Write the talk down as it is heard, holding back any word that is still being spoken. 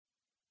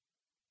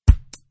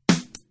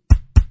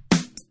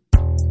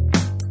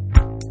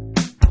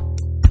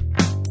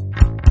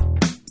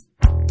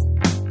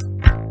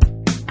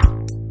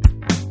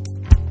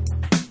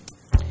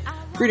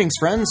Greetings,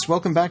 friends.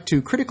 Welcome back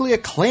to Critically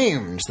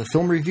Acclaimed, the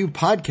film review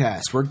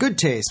podcast where good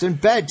taste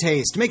and bad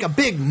taste make a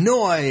big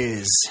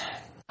noise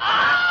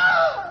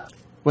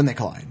when they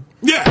collide.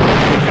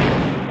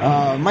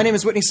 Yeah! My name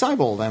is Whitney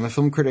Seibold. I'm a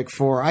film critic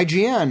for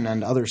IGN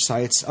and other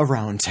sites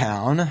around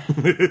town.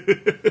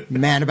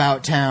 Man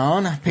About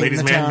Town,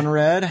 Painting the Town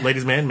Red.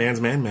 Ladies Man,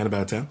 Man's Man, Man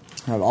About Town.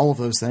 All of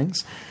those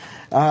things.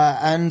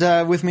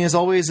 And with me, as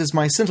always, is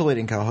my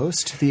scintillating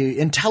co-host, the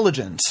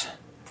intelligent,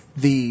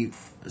 the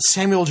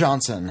Samuel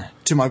Johnson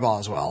to my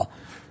Boswell.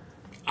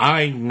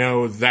 I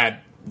know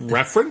that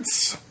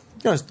reference.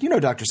 You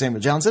know Dr.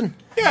 Samuel Johnson.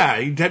 Yeah,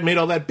 he had made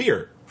all that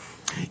beer.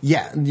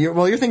 Yeah,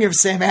 you're thinking of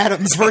Sam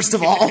Adams, first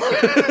of all.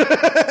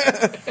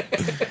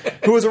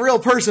 Who was a real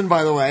person,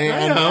 by the way,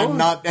 and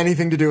not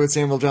anything to do with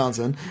Samuel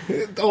Johnson.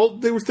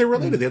 They're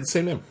related. They had the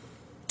same name.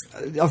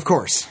 Of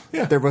course.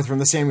 Yeah. They're both from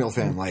the Samuel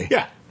family.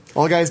 Yeah.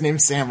 All guys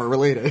named Sam are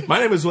related. My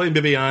name is William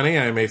Bibiani.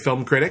 I'm a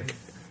film critic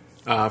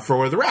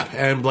for The Wrap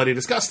and Bloody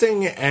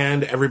Disgusting,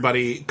 and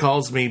everybody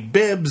calls me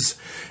Bibbs.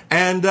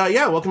 And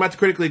welcome back to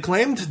Critically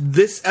Acclaimed.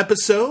 This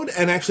episode,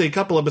 and actually a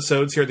couple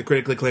episodes here at the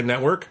Critically Acclaimed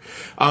Network,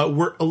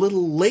 were a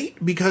little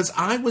late because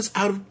I was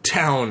out of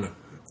town.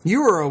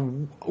 You were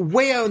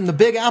way out in the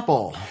Big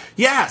Apple.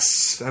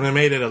 Yes, and I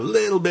made it a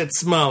little bit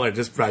smaller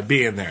just by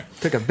being there.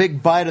 Took a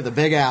big bite of the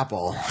Big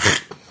Apple.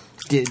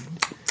 You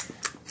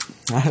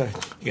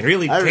can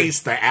really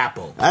taste the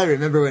apple. I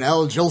remember when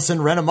Al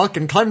Jolson ran amok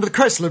and climbed the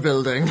Chrysler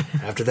Building.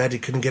 After that, he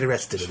couldn't get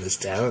arrested in this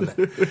town.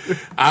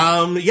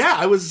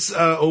 I was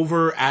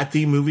over at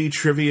the Movie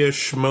Trivia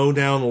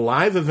Schmodown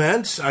live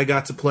event. I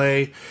got to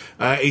play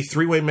a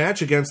three-way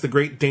match against the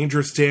great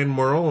Dangerous Dan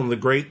Murrell and the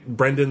great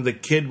Brendan the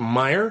Kid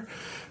Meyer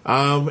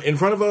in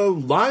front of a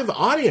live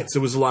audience. It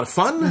was a lot of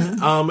fun.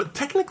 Mm-hmm.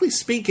 Technically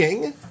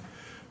speaking,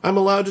 I'm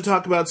allowed to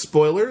talk about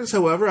spoilers.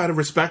 However, out of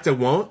respect, I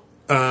won't.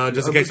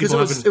 Just in case people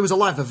haven't... It was a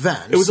live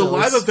event. It was a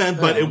live event,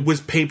 but it was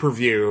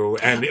pay-per-view,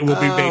 and it will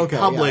be made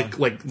public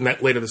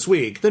later this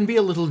week. Then be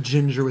a little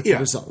ginger with the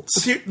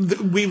results.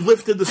 We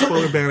lifted the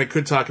spoiler ban. I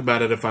could talk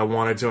about it if I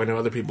wanted to. I know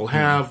other people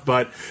have,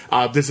 but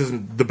this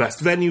isn't the best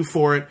venue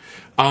for it.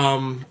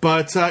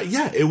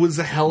 It was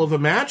a hell of a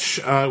match.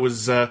 There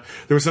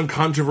were some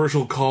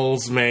controversial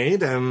calls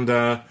made, and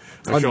I'm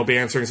sure I'll be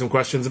answering some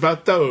questions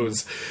about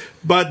those.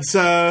 But...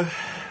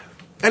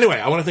 Anyway,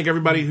 I want to thank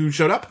everybody who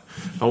showed up.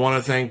 I want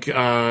to thank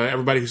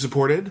everybody who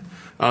supported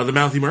the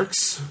Mouthy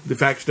Mercs, the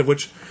faction of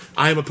which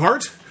I am a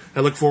part. I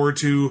look forward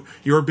to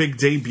your big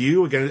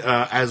debut again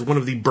as one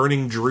of the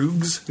Burning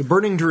Droogs. The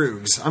Burning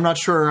Droogs. I'm not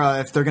sure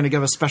if they're going to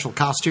give us special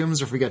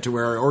costumes or if we get to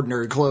wear our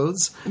ordinary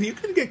clothes. You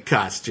can get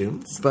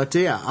costumes. But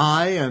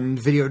I and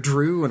Video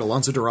Drew and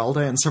Alonso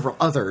Duralde and several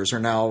others are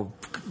now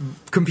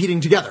competing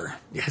together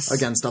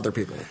against other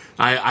people.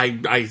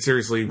 I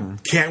seriously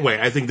can't wait.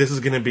 I think this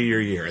is going to be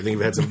your year. I think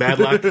you've had some bad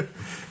luck,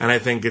 and I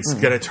think it's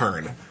going to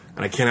turn.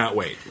 And I cannot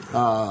wait.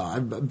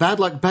 Bad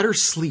luck, better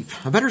sleep.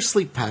 A better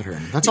sleep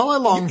pattern. That's all I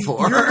long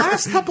for. Your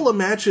last couple of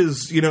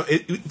matches,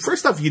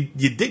 first off, you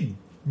did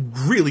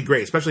really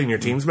great, especially in your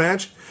team's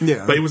match.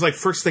 Yeah. But it was like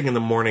first thing in the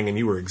morning and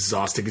you were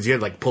exhausted because you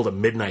had pulled a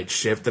midnight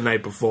shift the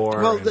night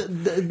before. Well,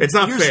 it's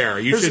not fair.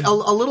 Here's a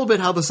little bit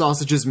how the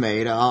sausage is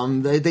made.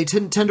 They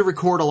tend to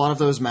record a lot of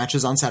those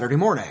matches on Saturday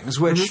mornings,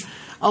 which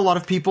a lot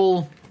of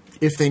people...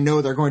 if they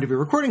know they're going to be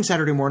recording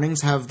Saturday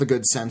mornings, have the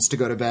good sense to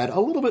go to bed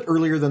a little bit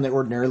earlier than they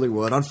ordinarily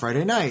would on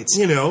Friday nights.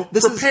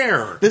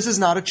 Prepare. This is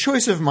not a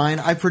choice of mine.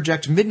 I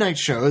project midnight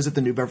shows at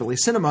the New Beverly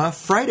Cinema.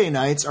 Friday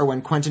nights are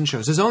when Quentin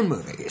shows his own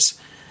movies.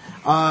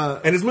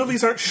 And his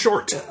movies aren't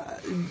short.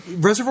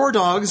 Reservoir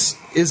Dogs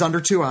is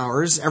under 2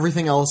 hours.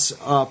 Everything else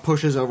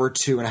pushes over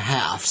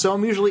 2.5. So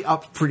I'm usually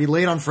up pretty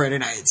late on Friday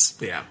nights.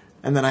 Yeah.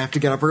 And then I have to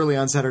get up early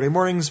on Saturday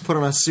mornings, put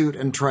on a suit,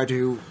 and try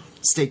to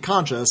stay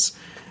conscious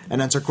and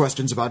answer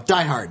questions about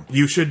Die Hard.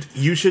 You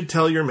should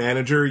tell your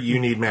manager you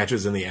need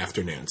matches in the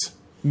afternoons.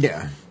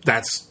 Yeah.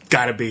 That's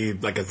got to be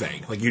a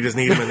thing. You just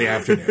need them in the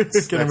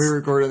afternoons. Can we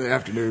record in the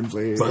afternoon,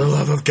 please? For the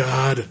love of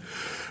God.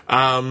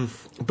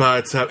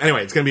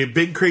 Anyway, it's going to be a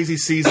big, crazy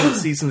season. The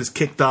season is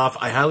kicked off.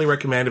 I highly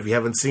recommend, if you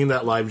haven't seen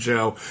that live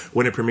show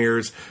when it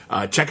premieres,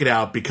 check it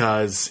out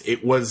because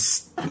it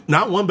was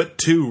not one but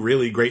two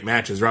really great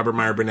matches. Robert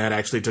Meyer Burnett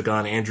actually took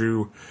on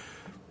Andrew...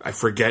 I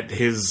forget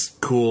his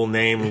cool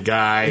name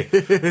guy.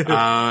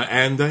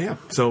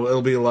 So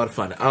it'll be a lot of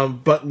fun.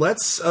 But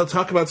let's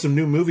talk about some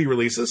new movie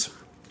releases.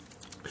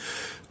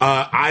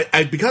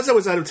 Because I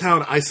was out of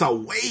town, I saw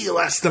way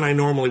less than I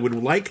normally would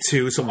like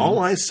to. So all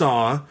I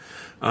saw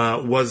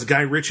was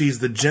Guy Ritchie's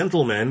The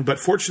Gentleman. But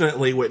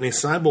fortunately, Whitney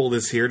Seibold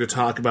is here to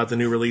talk about the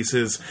new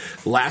releases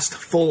Last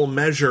Full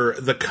Measure,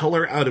 The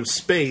Color Out of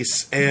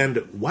Space, and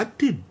What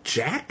Did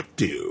Jack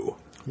Do?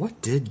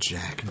 What did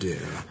Jack do?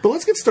 But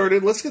let's get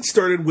started. Let's get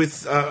started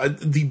with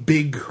the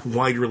big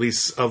wide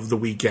release of the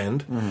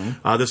weekend.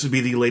 This would be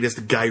the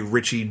latest Guy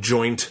Ritchie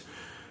joint,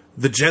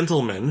 The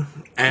Gentleman.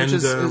 Which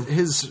is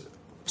his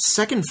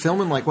second film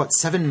in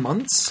 7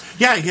 months?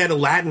 Yeah, he had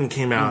Aladdin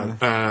came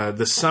out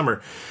this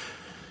summer.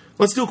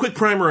 Let's do a quick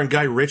primer on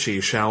Guy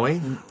Ritchie, shall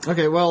we?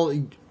 Okay, well,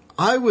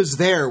 I was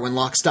there when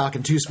Lock, Stock,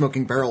 and Two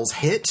Smoking Barrels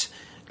hit.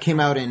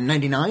 Came out in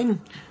 '99. It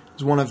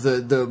was one of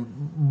the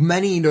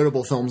many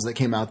notable films that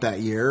came out that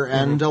year,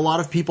 and a lot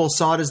of people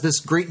saw it as this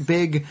great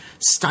big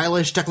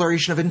stylish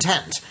declaration of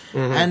intent.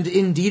 And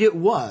indeed it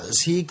was.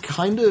 He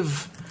kind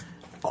of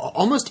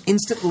almost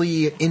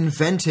instantly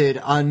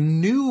invented a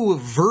new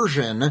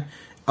version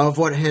of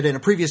what had in a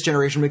previous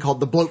generation we called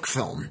the bloke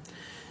film.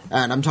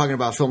 And I'm talking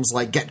about films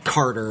like Get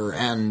Carter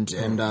and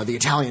the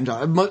Italian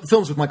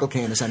films with Michael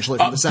Caine, essentially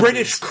from the 70s.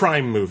 British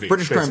crime movies.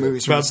 British crime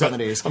movies from the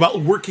 70s. About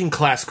working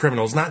class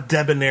criminals, not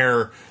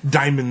debonnaire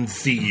diamond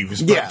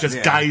thieves, but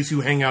guys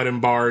who hang out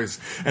in bars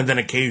and then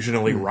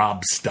occasionally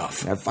rob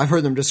stuff. I've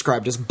heard them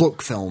described as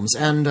bloke films.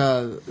 And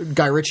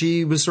Guy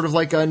Ritchie was sort of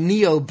like a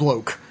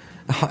neo-bloke.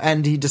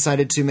 And he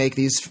decided to make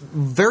these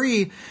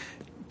very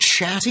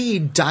chatty,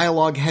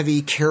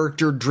 dialogue-heavy,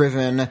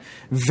 character-driven,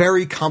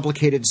 very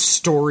complicated,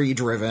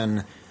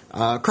 story-driven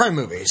crime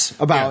movies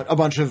about a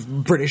bunch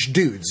of British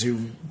dudes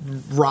who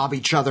rob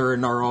each other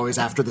and are always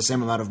after the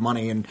same amount of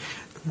money, and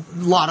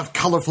a lot of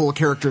colorful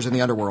characters in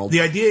the underworld.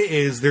 The idea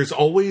is there's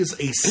always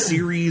a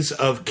series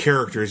of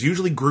characters,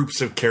 usually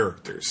groups of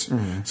characters.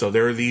 So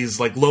there are these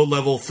like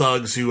low-level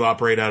thugs who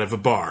operate out of a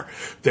bar.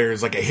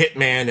 There's like a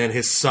hitman and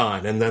his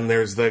son, and then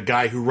there's the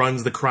guy who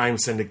runs the crime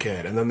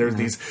syndicate, and then there's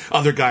these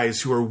other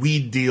guys who are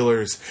weed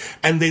dealers,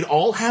 and they'd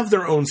all have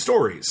their own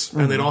stories,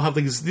 and they'd all have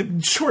these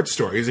short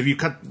stories. If you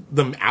cut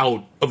them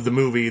out of the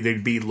movie,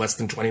 they'd be less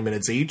than 20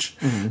 minutes each.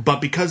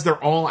 But because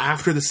they're all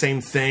after the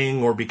same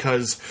thing, or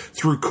because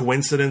through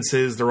coincidences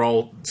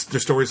their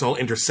stories all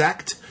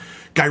intersect,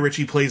 Guy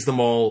Ritchie plays them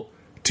all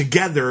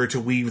together to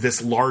weave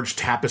this large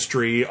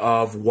tapestry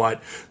of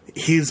what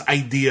his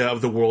idea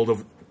of the world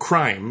of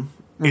crime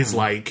is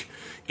like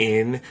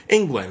in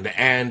England.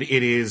 And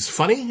it is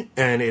funny,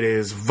 and it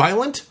is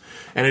violent,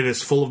 and it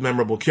is full of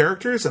memorable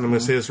characters. And I'm going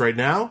to say this right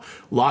now: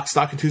 Lock,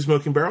 Stock, and Two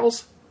Smoking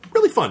Barrels,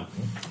 really fun.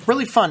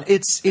 Really fun.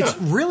 It's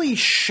really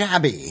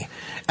shabby.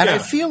 And I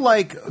feel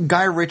like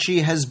Guy Ritchie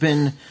has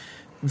been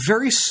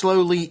very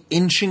slowly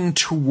inching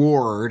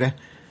toward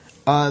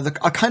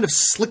a kind of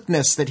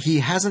slickness that he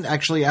hasn't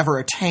actually ever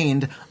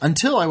attained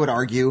until, I would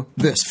argue,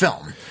 this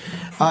film.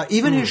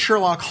 Even his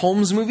Sherlock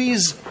Holmes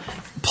movies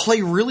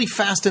play really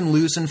fast and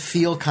loose and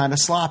feel kind of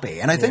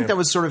sloppy. And I think that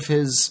was sort of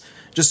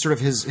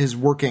his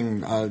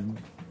working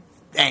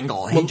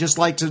angle. He just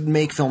liked to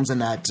make films in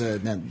that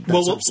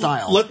sort of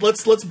style.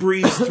 Let's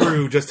breeze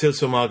through just his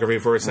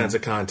filmography for a sense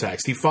of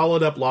context. He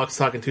followed up Lock,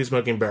 Stock, and Two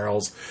Smoking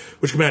Barrels,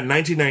 which came out in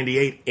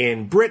 1998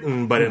 in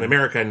Britain, but in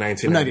America in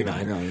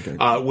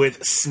 1999,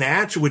 with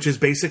Snatch, which is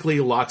basically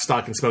Lock,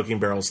 Stock, and Smoking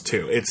Barrels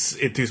 2. It's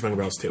Two Smoking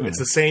Barrels 2. It's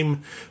the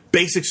same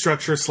basic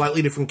structure,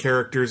 slightly different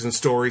characters and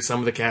story. Some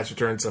of the cast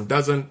return, some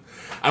doesn't.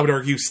 I would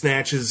argue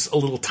Snatch is a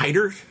little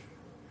tighter.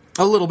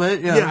 A little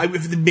bit, yeah.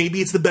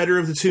 Maybe it's the better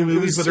of the two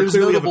movies, but they're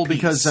clearly notable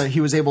because he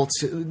was able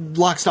to...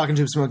 Lock, Stock, and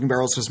Two Smoking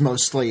Barrels was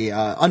mostly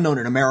unknown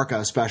in America,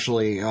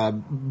 especially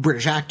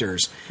British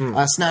actors.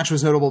 Snatch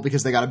was notable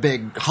because they got a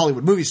big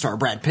Hollywood movie star.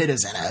 Brad Pitt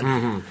is in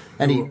it.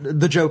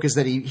 And the joke is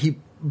that he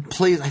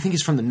plays... I think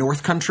he's from the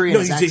North Country. No,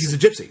 he's a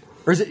gypsy.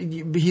 Or is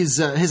it... his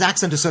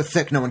accent is so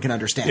thick no one can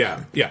understand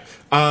him. Yeah.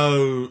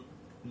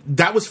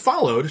 That was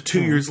followed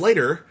 2 years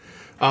later...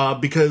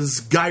 because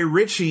Guy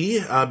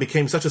Ritchie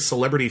became such a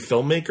celebrity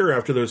filmmaker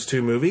after those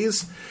two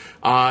movies,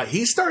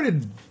 he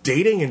started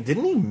dating, and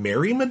didn't he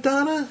marry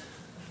Madonna?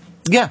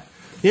 Yeah.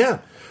 Yeah.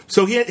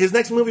 So his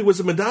next movie was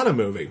a Madonna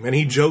movie, and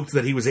he joked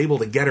that he was able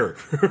to get her.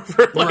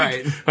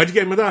 Right. How'd you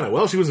get Madonna?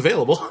 Well, she was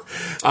available.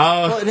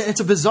 Well,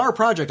 it's a bizarre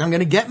project. I'm going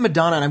to get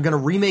Madonna, and I'm going to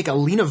remake a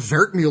Lena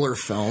Wertmuller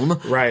film.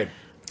 Right.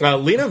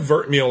 Lena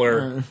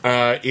Wertmuller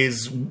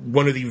is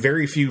one of the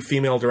very few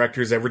female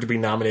directors ever to be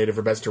nominated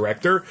for Best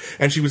Director,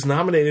 and she was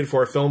nominated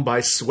for a film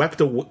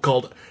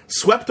called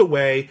Swept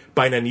Away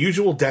by an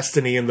Unusual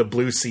Destiny in the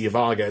Blue Sea of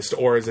August,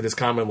 or as it is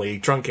commonly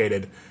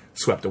truncated,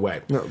 Swept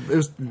Away. No,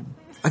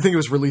 I think it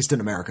was released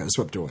in America,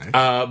 Swept Away.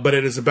 But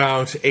it is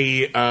about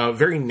a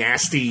very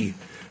nasty...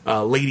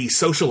 lady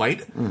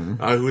socialite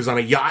who is on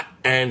a yacht,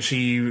 and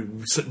she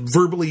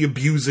verbally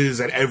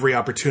abuses at every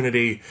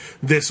opportunity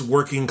this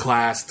working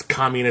class,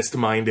 communist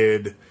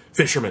minded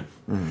fisherman.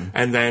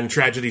 And then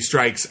tragedy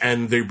strikes,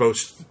 and they're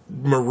both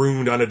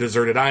marooned on a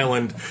deserted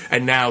island,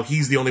 and now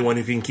he's the only one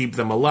who can keep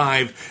them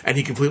alive, and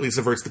he completely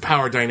subverts the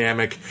power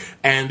dynamic.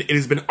 And it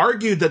has been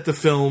argued that the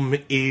film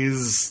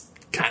is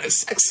kind of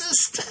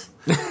sexist.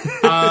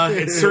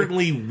 It's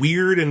certainly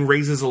weird and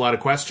raises a lot of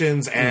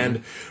questions,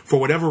 and for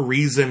whatever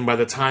reason, by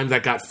the time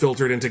that got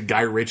filtered into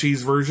Guy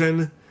Ritchie's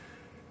version,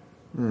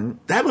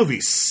 that movie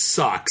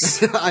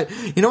sucks.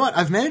 You know what?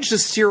 I've managed to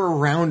steer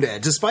around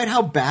it, despite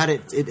how bad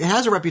it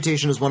has a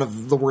reputation as one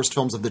of the worst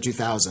films of the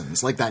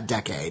 2000s, like that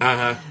decade.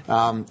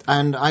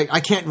 And I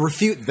can't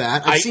refute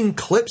that. I've seen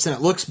clips and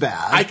it looks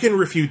bad. I can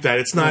refute that.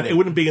 It's not. It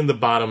wouldn't be in the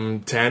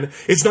bottom 10.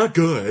 It's not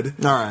good.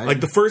 All right.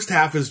 Like the first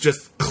half is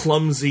just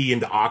clumsy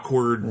and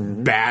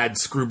awkward, bad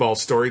screwball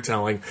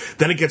storytelling.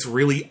 Then it gets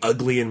really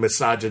ugly and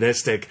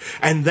misogynistic,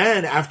 and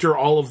then after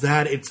all of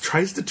that, it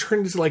tries to turn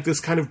into like this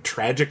kind of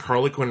tragic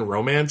Harlequin romance.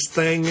 bromance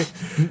thing,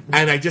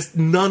 and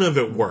none of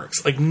it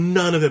works. Like,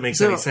 none of it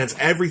makes any sense.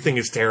 Everything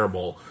is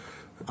terrible.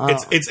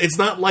 It's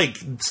not like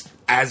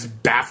as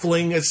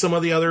baffling as some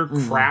of the other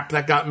crap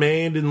that got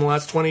made in the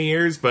last 20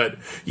 years, but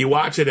you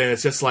watch it and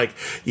it's just like,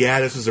 yeah,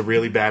 this was a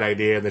really bad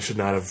idea and this should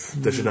not have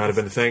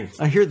been a thing.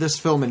 I hear this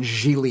film and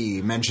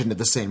Gigli mentioned in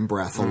the same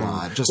breath a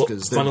lot, just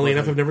because. Funnily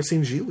enough, I've never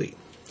seen Gigli.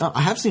 Oh,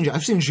 I've seen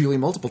Gigli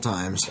multiple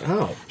times.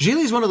 Oh.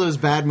 Gigli's one of those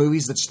bad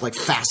movies that's like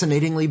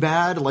fascinatingly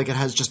bad. Like, it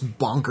has just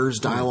bonkers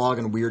dialogue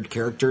and weird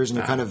characters, and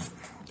you're kind of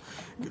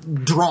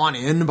drawn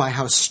in by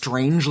how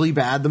strangely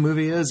bad the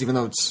movie is, even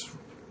though it's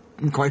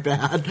quite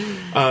bad.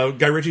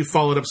 Guy Ritchie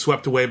followed up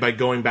Swept Away by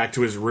going back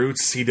to his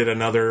roots. He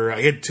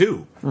had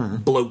two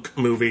bloke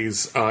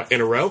movies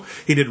in a row.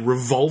 He did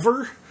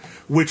Revolver,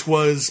 which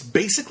was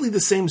basically the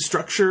same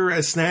structure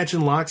as Snatch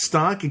and Lock,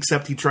 Stock,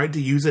 except he tried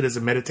to use it as a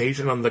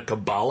meditation on the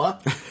Kabbalah.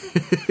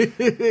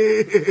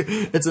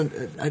 It's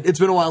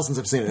been a while since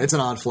I've seen it. It's an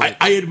odd flight.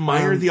 I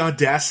admire the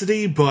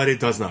audacity, but it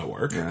does not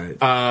work.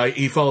 Right.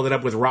 He followed it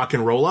up with Rock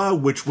and Rolla,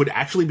 which would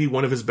actually be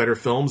one of his better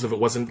films if it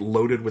wasn't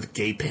loaded with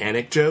gay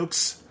panic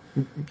jokes.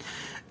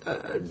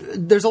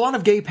 There's a lot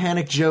of gay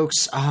panic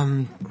jokes.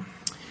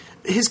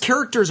 His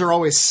characters are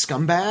always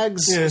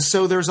scumbags,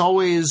 so there's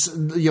always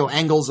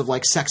angles of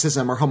like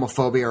sexism or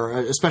homophobia, or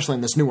especially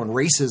in this new one,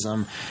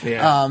 racism.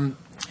 Yeah.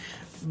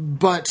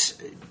 But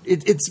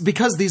it's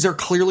because these are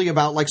clearly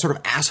about like sort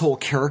of asshole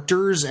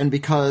characters, and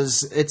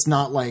because it's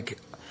not like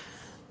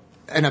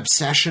an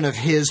obsession of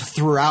his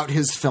throughout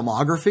his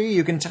filmography,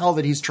 you can tell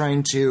that he's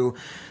trying to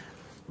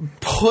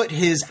put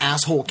his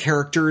asshole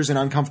characters in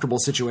uncomfortable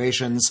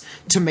situations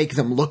to make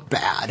them look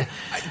bad.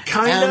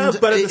 Kind of,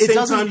 but at the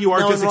same time, you are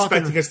just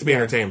expecting us to be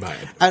entertained by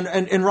it.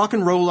 And in Rock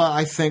and Rolla,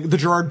 I think the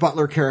Gerard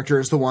Butler character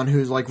is the one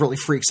who like really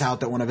freaks out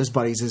that one of his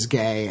buddies is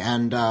gay,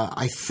 and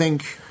I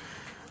think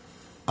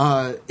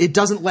it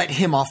doesn't let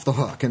him off the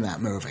hook in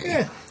that movie.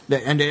 Yeah.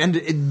 And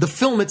the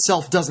film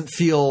itself doesn't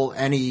feel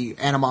any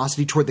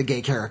animosity toward the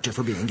gay character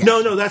for being gay.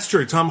 No, that's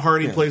true. Tom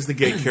Hardy plays the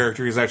gay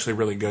character. He's actually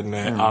really good in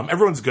it.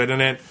 Everyone's good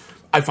in it.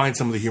 I find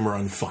some of the humor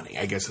unfunny,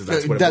 I guess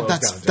that's what it boils down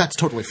to. That's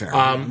totally fair.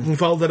 He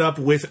followed it up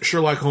with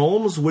Sherlock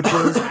Holmes, which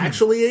was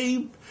actually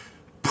a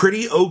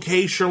pretty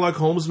okay Sherlock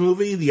Holmes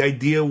movie. The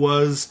idea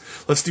was,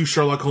 let's do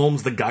Sherlock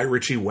Holmes the Guy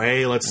Ritchie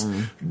way. Let's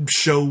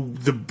show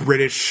the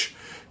British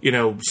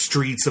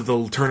streets of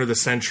the turn of the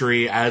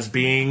century as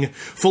being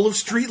full of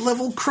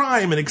street-level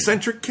crime and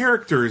eccentric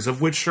characters,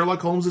 of which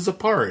Sherlock Holmes is a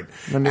part.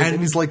 And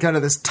he's like kind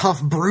of this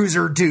tough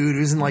bruiser dude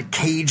who's in like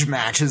cage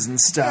matches and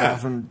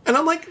stuff. Yeah. And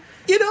I'm like,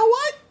 you know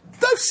what?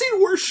 I've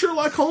seen worse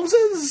Sherlock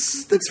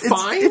Holmeses. That's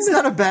fine. It's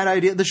not a bad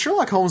idea. The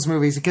Sherlock Holmes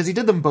movies, because he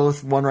did them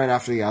both one right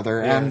after the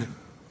other, and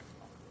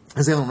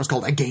as the other one was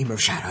called A Game of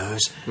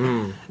Shadows.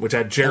 Which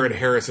had Jared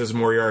Harris as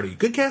Moriarty.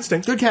 Good casting.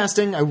 Good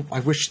casting. I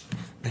wish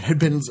it had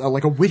been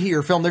like a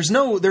wittier film. There's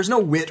no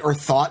wit or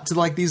thought to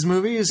like these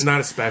movies. Not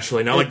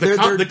especially. No, like they're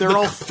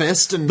all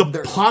fist and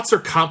the plots are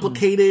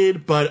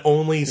complicated, but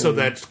only so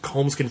that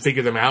Holmes can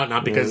figure them out,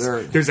 not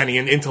because there's any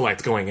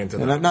intellect going into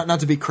them. Not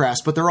to be crass,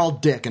 but they're all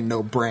dick and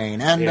no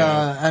brain.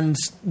 And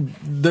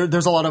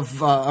there's a lot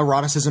of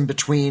eroticism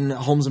between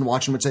Holmes and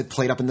Watson, which they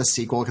played up in the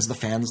sequel because the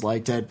fans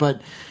liked it,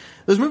 but.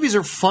 Those movies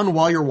are fun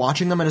while you're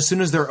watching them, and as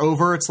soon as they're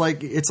over, it's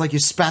like you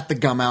spat the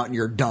gum out and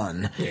you're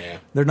done. Yeah.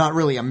 They're not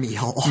really a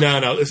meal.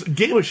 No.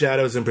 Game of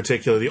Shadows in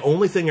particular, the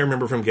only thing I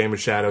remember from Game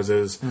of Shadows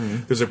is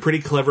there's a pretty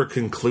clever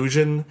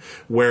conclusion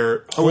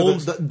where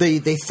Holmes... they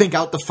think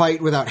out the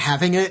fight without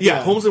having it?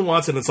 Yeah, Holmes and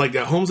Watson, it's like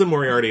Holmes and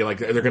Moriarty, like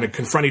they're going to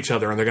confront each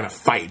other and they're going to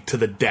fight to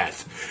the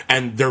death.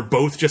 And they're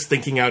both just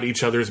thinking out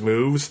each other's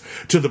moves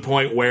to the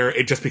point where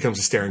it just becomes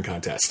a staring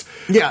contest.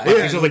 Yeah.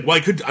 It's just like, well,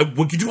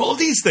 we could do all of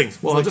these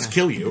things. Well, I'll just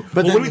kill you.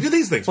 But when we do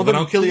these things, then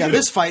I'll kill you.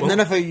 This fight, and then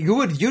if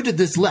you did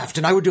this left,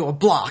 and I would do a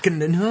block,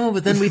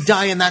 but then we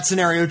die in that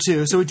scenario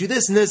too. So we do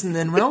this and this, and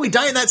then we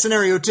die in that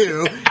scenario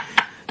too.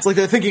 It's like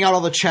they're thinking out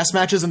all the chess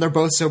matches, and they're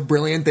both so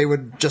brilliant they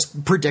would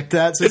just predict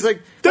that. So it's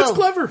like that's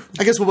clever.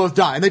 I guess we'll both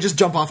die, and they just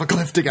jump off a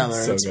cliff together.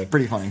 So it's good.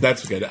 Pretty funny.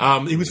 That's good.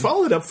 He was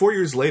followed up 4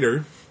 years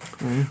later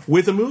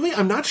with a movie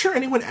I'm not sure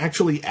anyone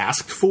actually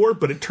asked for,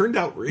 but it turned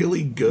out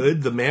really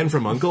good. The Man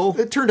from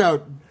U.N.C.L.E. It turned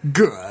out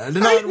good.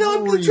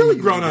 It's really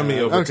grown on me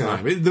over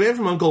time. The Man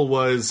from U.N.C.L.E.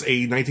 was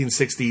a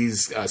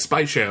 1960s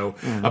spy show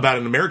about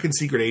an American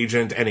secret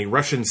agent and a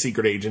Russian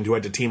secret agent who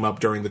had to team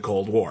up during the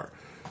Cold War.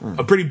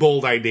 A pretty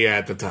bold idea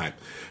at the time.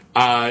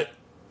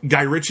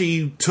 Guy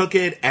Ritchie took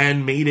it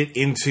and made it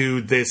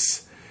into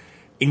this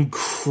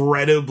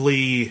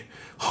incredibly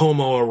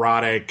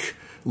homoerotic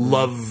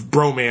love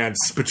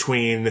bromance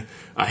between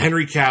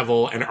Henry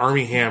Cavill and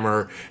Armie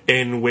Hammer,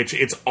 in which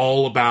it's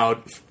all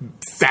about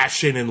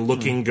fashion and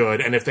looking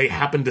good, and if they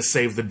happen to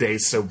save the day,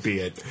 so be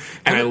it.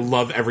 And I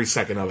love every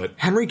second of it.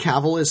 Henry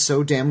Cavill is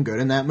so damn good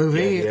in that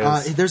movie.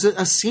 There's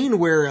a scene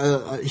where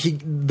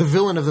the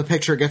villain of the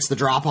picture gets the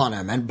drop on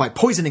him, and by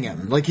poisoning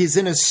him, like he's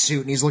in his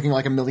suit and he's looking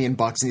like $1 million,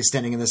 and he's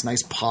standing in this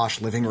nice posh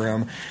living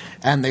room,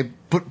 and they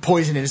put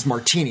poison in his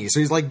martini.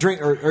 So he's like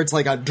or it's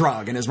like a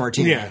drug in his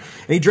martini, and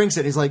he drinks it.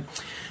 And he's like,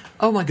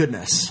 Oh my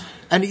goodness.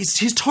 And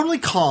he's totally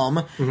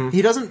calm.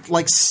 He doesn't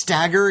like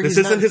stagger. This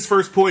isn't his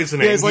first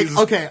poisoning. Yeah, he's like,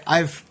 okay,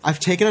 I've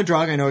taken a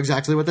drug. I know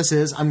exactly what this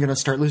is. I'm going to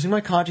start losing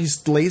my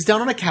conscience. He lays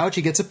down on a couch.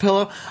 He gets a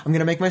pillow. I'm going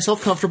to make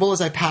myself comfortable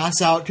as I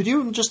pass out. Could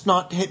you just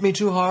not hit me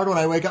too hard when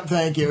I wake up?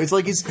 Thank you. It's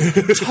like he's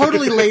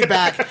totally laid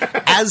back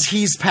as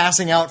he's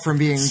passing out from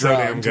being So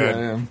drugged.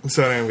 damn good.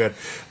 So damn good.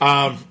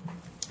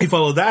 He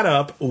followed that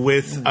up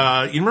with,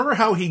 you remember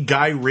how he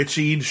Guy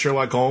Ritchie'd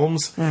Sherlock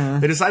Holmes?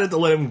 They decided to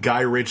let him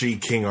Guy Ritchie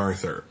King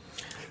Arthur.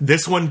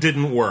 This one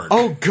didn't work.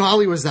 Oh,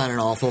 golly, was that an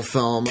awful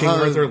film. King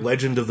Arthur,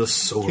 Legend of the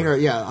Sword.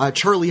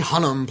 Charlie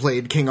Hunnam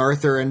played King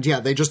Arthur, and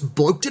they just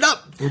bloked it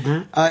up.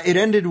 It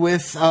ended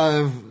with,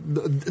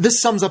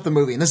 this sums up the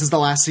movie, and this is the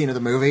last scene of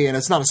the movie, and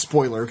it's not a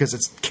spoiler because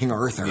it's King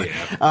Arthur.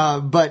 Yeah.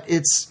 But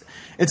it's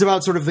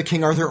about sort of the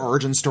King Arthur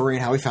origin story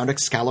and how he found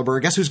Excalibur.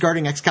 Guess who's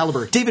guarding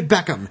Excalibur? David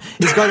Beckham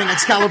is guarding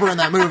Excalibur in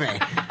that movie.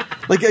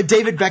 Like a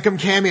David Beckham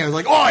cameo.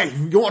 Like, oi,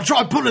 you want to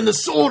try pulling the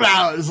sword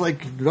out? It's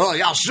like, oh,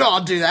 yeah, sure,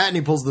 I'll do that. And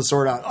he pulls the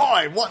sword out.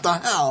 Oi, what the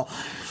hell?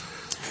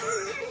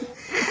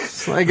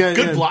 Like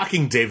Good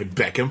blocking, David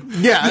Beckham.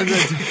 Yeah.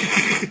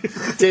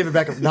 David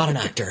Beckham, not an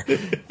actor.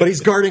 But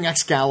he's guarding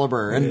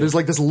Excalibur. And there's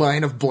like this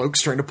line of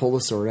blokes trying to pull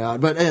the sword out.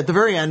 But at the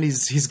very end,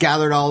 he's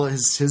gathered all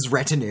his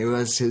retinue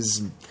as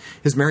his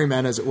merry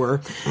men, as it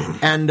were.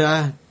 And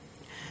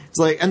it's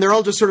like, and they're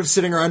all just sort of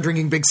sitting around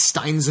drinking big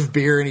steins of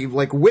beer, and he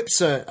like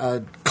whips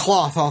a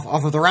cloth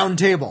off of the round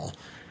table.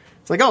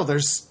 It's like, oh,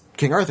 there's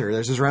King Arthur.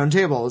 There's his round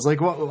table. It's like,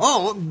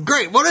 oh,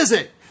 great. What is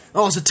it?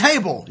 Oh, it's a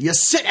table. You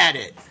sit at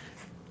it.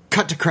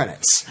 Cut to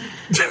credits.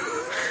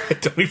 I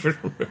don't even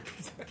remember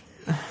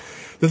that.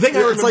 The thing I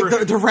remember... It's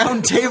like the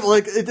round table.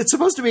 Like it's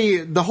supposed to be,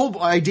 the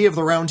whole idea of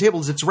the round table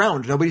is it's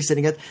round. Nobody's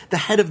sitting at the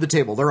head of the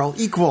table. They're all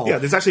equal. Yeah,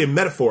 there's actually a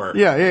metaphor.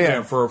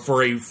 Yeah.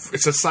 For a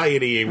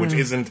society which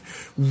isn't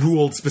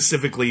ruled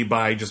specifically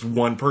by just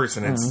one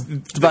person.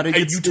 It's about a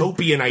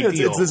utopian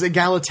ideal. It's this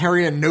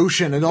egalitarian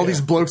notion, and all these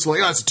blokes are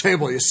like, oh, it's a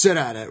table. You sit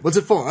at it. What's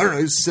it for? I don't know.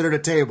 You sit at a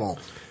table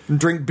and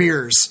drink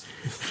beers.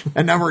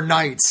 And now we're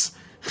knights.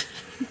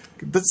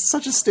 That's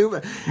such a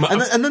stupid.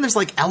 And then there's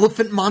like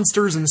elephant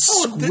monsters and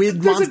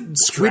squid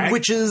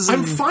witches.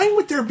 I'm fine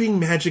with there being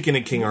magic in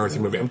a King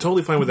Arthur movie. I'm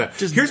totally fine with that.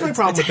 Here's my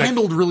problem with that. It's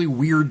handled really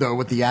weird though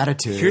with the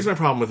attitude. Here's my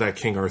problem with that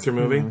King Arthur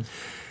movie.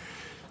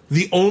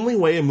 The only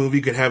way a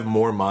movie could have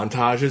more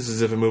montages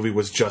is if a movie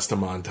was just a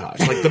montage.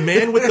 Like, The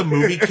Man with the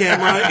Movie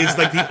Camera is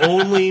like the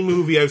only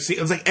movie I've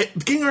seen. It's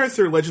like King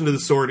Arthur, Legend of the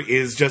Sword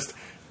is just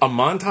a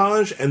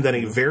montage and then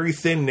a very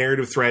thin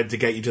narrative thread to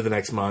get you to the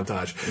next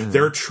montage.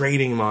 There are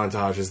training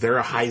montages. There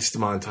are heist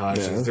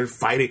montages. Yeah. They're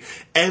fighting.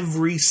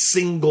 Every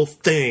single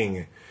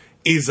thing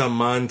is a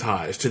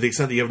montage to the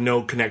extent that you have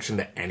no connection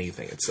to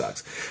anything. It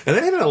sucks. And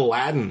then even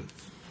Aladdin.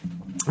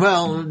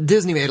 Well,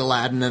 Disney made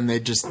Aladdin, and they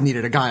just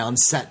needed a guy on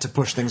set to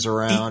push things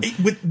around.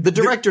 The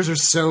directors are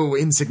so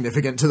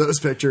insignificant to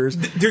those pictures.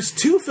 There's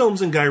two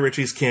films in Guy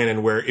Ritchie's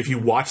canon where if you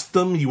watched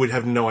them, you would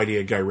have no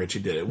idea Guy Ritchie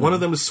did it. One of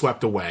them is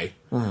Swept Away.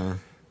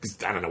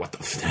 I don't know what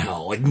the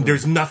hell. Like,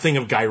 there's nothing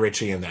of Guy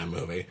Ritchie in that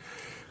movie.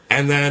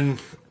 And then,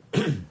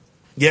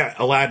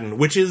 Aladdin,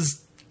 which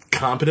is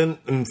competent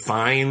and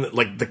fine.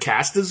 Like, the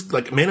cast is,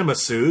 like, Mana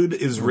Massoud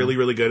is really,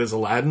 really good as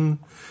Aladdin.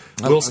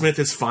 Will Smith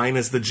is fine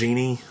as the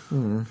genie.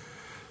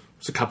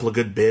 There's a couple of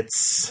good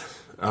bits.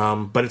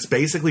 But it's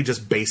basically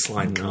just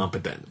baseline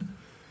competent.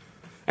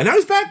 And now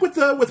he's back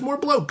with more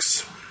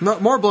blokes. No,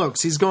 more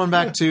blokes. He's going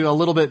back to a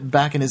little bit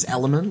back in his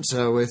element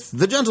with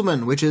The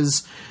Gentleman, which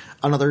is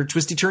another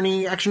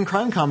twisty-turny action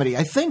crime comedy.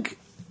 I think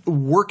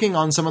working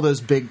on some of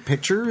those big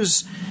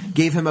pictures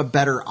gave him a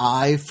better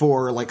eye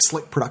for like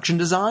slick production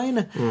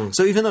design.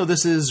 So even though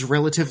this is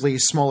relatively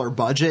smaller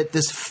budget,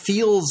 this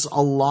feels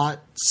a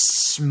lot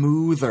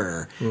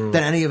smoother than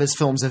any of his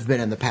films have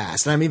been in the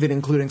past. And I'm even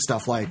including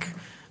stuff like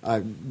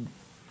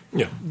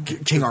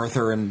King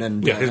Arthur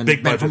and his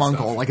big Man from budget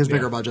U.N.C.L.E., stuff. like his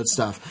bigger budget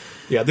stuff.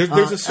 Yeah,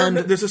 there's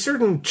a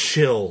certain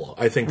chill,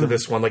 I think, to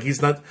this one. Like he's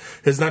not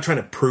trying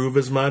to prove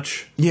as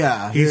much.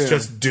 Yeah, he's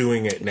just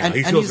doing it now.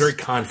 He feels very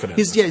confident.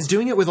 He's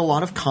doing it with a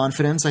lot of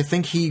confidence. I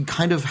think he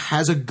kind of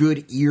has a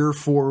good ear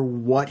for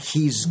what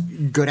he's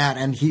good at,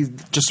 and he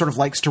just sort of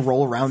likes to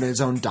roll around in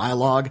his own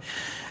dialogue.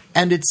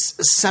 And it's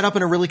set up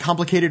in a really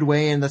complicated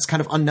way, and that's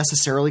kind of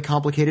unnecessarily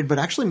complicated, but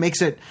actually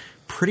makes it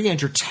pretty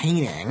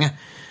entertaining.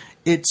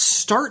 It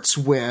starts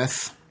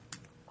with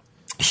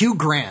Hugh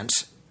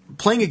Grant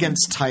playing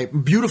against type,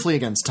 beautifully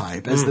against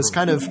type, as this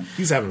kind of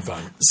he's having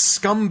fun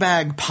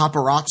scumbag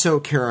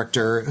paparazzo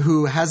character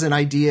who has an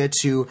idea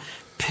to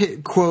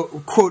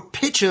quote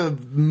pitch a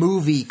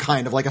movie,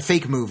 kind of like a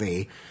fake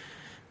movie,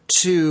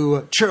 to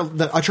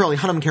a Charlie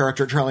Hunnam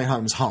character at Charlie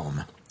Hunnam's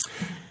home.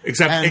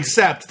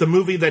 Except the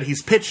movie that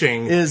he's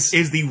pitching is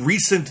the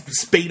recent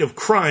spate of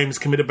crimes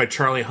committed by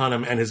Charlie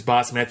Hunnam and his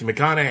boss Matthew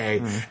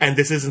McConaughey, and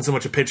this isn't so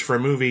much a pitch for a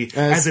movie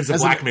as it's a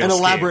blackmail an scheme.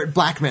 elaborate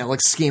blackmail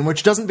scheme,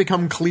 which doesn't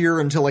become clear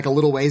until like a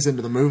little ways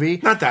into the movie.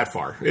 Not that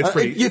far. It's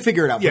pretty. You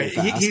figure it out pretty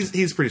fast.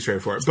 He's pretty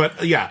straightforward.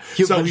 But yeah,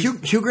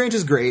 Hugh Grant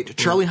is great.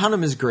 Charlie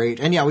Hunnam is great,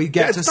 and we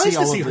get to see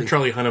all of the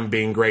Charlie Hunnam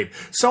being great.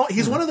 So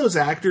he's one of those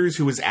actors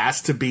who was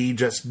asked to be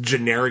just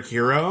generic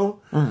hero,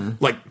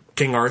 like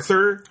King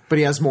Arthur, but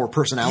he has more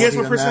personality. He has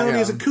more personality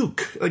as a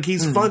kook. Like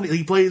he's fun.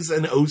 He plays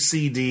an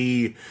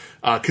OCD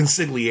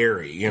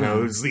consigliere. You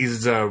know,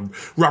 he's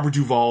Robert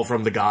Duvall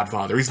from The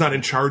Godfather. He's not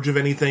in charge of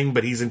anything,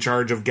 but he's in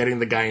charge of getting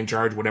the guy in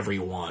charge whatever he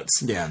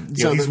wants. Yeah,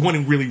 he's one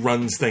who really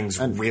runs things.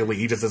 Really,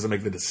 he just doesn't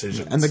make the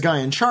decisions. And the guy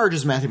in charge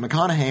is Matthew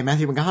McConaughey.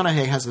 Matthew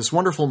McConaughey has this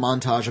wonderful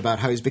montage about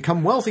how he's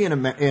become wealthy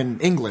in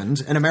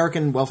England, an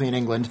American wealthy in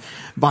England,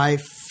 by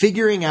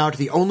figuring out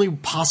the only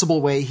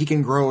possible way he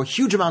can grow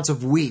huge amounts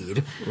of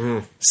weed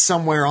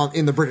somewhere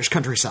in the British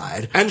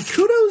countryside. And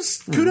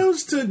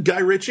kudos to Guy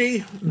Ritchie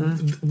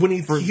when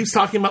he's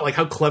talking about like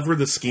how clever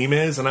the scheme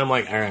is, and I'm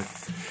like, all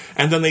right.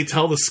 And then they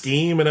tell the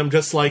scheme, and I'm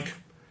just like,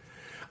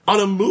 on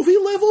a movie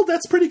level,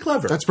 that's pretty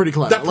clever. That's pretty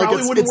clever. That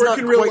probably wouldn't work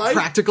in real life.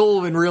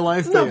 Practical in real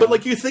life. No, but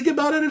like you think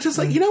about it, it's just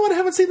like, you know what? I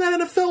haven't seen that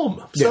in a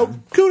film. So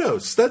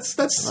kudos. That's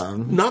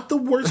not the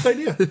worst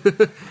idea.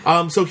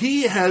 So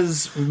he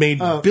has made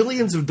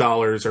billions of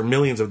dollars or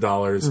millions of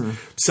dollars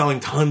selling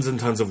tons and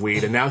tons of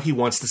weed, and now he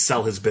wants to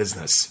sell his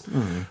business.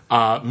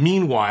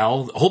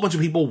 Meanwhile, a whole bunch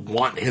of people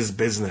want his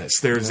business.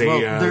 There's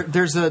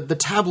the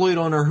tabloid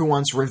owner who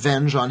wants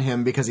revenge on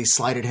him because he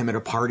slighted him at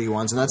a party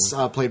once, and that's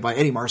played by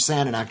Eddie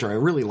Marsan, an actor I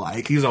really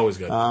like. He's always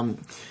good.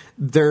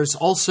 There's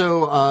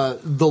also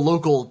the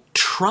local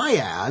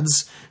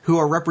triads who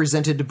are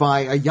represented by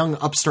a young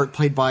upstart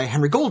played by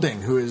Henry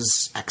Golding, who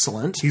is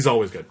excellent. He's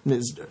always good.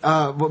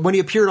 When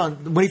he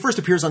first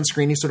appears on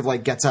screen, he sort of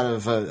like gets out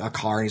of a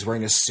car and he's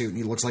wearing a suit and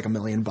he looks like $1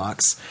 million.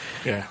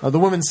 Yeah. The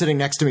woman sitting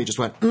next to me just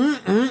went,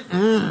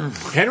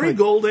 Henry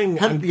Golding.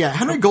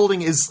 Henry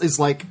Golding is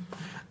like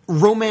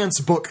romance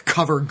book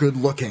cover good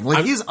looking.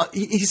 Like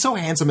he's so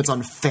handsome it's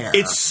unfair.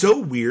 It's so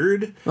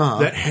weird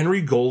that Henry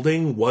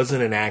Golding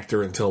wasn't an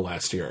actor until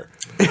last year.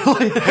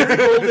 Henry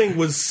Golding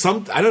was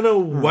I don't know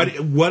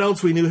what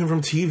else we knew him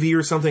from TV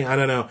or something, I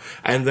don't know.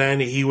 And then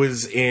he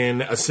was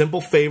in A Simple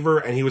Favor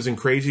and he was in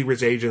Crazy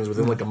Rich Asians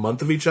within like a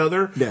month of each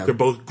other. Yeah. They're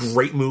both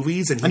great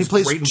movies, and he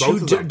plays great in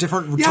both of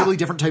them. totally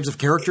different types of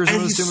characters and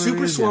in those he's two super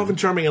movies. suave and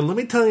charming. And let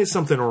me tell you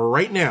something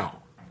right now.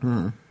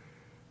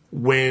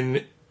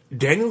 When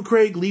Daniel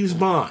Craig leaves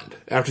Bond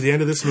after the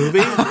end of this movie,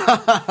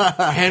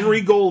 Henry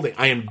Golding,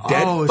 I am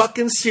dead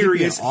fucking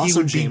serious. He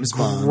would be James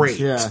Bond. Great.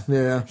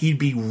 Yeah. He'd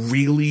be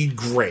really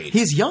great.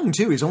 He's young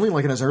too. He's only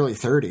like in his early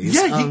 30s.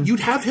 Yeah,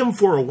 you'd have him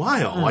for a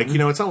while. Like,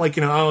 it's not like,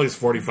 he's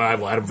 45,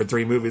 we'll add him for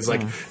 3 movies.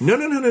 Like,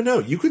 no.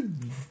 You could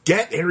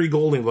get Henry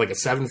Golding like a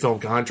 7-film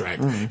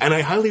contract. And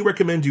I highly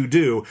recommend you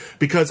do,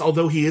 because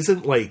although he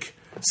isn't like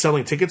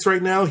selling tickets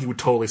right now, he would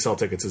totally sell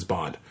tickets as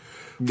Bond.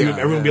 Dude,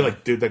 everyone would be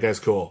like, dude, that guy's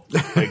cool.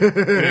 Like, you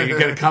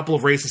get a couple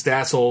of racist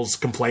assholes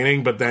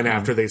complaining, but then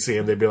after they see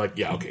him, they'd be like,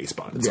 yeah, okay, he's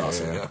Bond. It's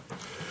awesome.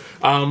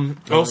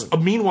 Yeah.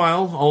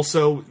 Meanwhile,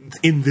 also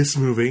in this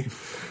movie,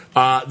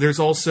 there's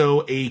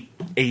also a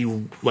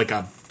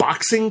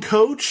boxing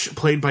coach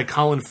played by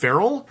Colin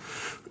Farrell,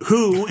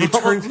 who it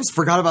turns... I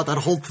forgot about that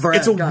whole thread.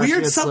 It's a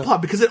weird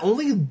subplot because it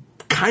only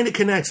kind of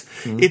connects.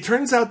 It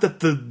turns out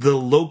that the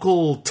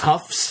local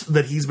toughs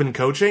that he's been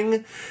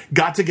coaching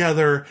got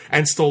together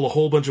and stole a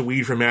whole bunch of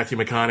weed from Matthew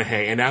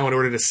McConaughey, and now in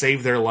order to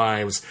save their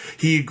lives,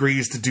 he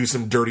agrees to do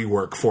some dirty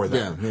work for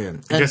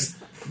them.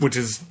 Which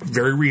is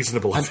very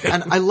reasonable of him.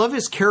 And I love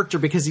his character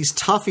because he's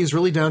tough, he's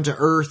really down to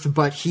earth,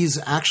 but he's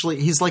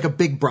like a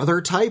big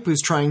brother type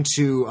who's trying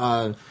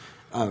to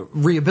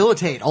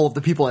rehabilitate all of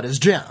the people at his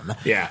gym.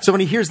 Yeah. So when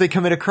he hears they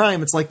commit a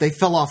crime, it's like they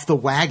fell off the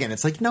wagon.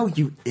 It's like, no,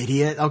 you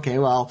idiot. Okay,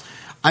 well,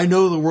 I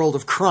know the world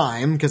of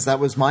crime because that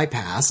was my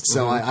past,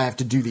 so I have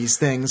to do these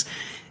things.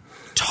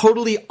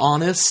 Totally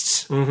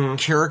honest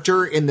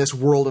character in this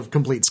world of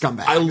complete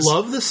scumbags. I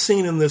love the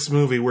scene in this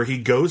movie where he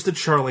goes to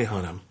Charlie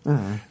Hunnam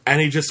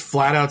and he just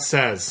flat out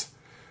says,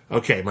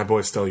 okay, my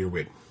boys stole your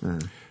weed.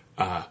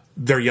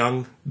 They're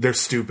young, they're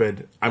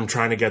stupid, I'm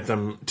trying to get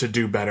them to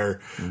do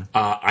better.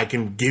 I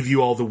can give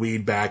you all the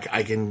weed back,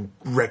 I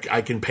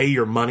can pay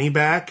your money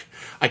back,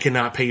 I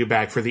cannot pay you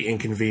back for the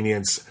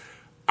inconvenience.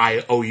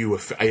 I owe you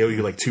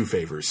like 2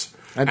 favors.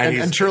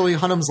 And Charlie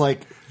Hunnam's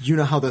like, you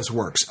know how this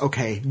works.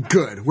 Okay,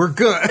 good. We're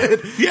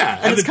good. Yeah.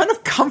 And it's kind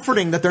of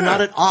comforting that they're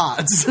not at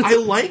odds. I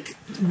like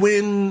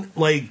when,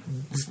 like,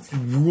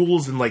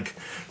 rules and, like,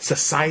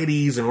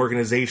 societies and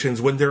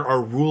organizations, when there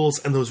are rules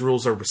and those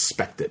rules are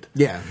respected.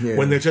 Yeah.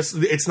 When they're just,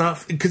 it's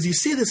not, because you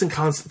see this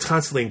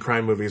constantly in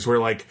crime movies where,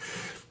 like,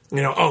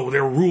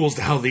 there are rules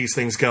to how these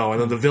things go,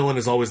 and then the villain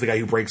is always the guy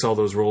who breaks all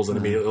those rules and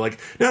immediately like,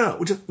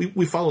 no,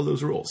 we follow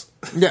those rules.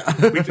 Yeah,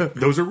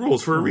 those are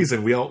rules for a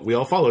reason. We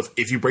all follow it.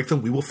 If you break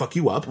them, we will fuck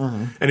you up,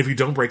 and if you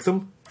don't break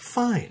them,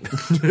 fine.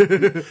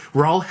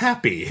 We're all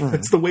happy.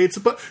 That's the way it's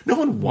supposed. No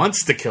one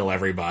wants to kill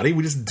everybody.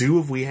 We just do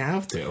if we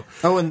have to.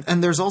 Oh,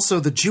 and there's also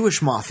the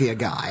Jewish mafia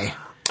guy.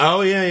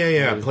 Oh,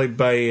 yeah. Played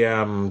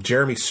by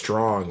Jeremy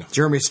Strong.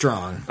 Jeremy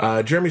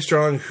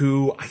Strong,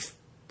 who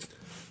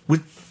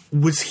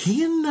was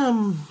he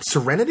in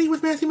Serenity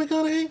with Matthew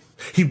McConaughey?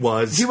 He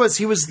was the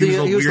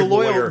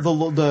lawyer, the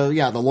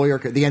lawyer,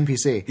 the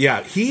NPC.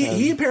 Yeah,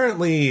 he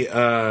apparently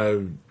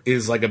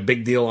is like a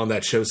big deal on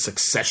that show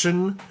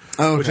Succession,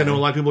 which I know a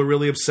lot of people are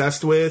really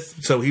obsessed with.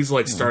 So he's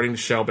like starting to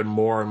show up in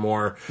more and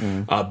more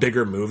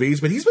bigger movies.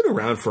 But he's been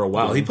around for a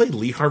while. He played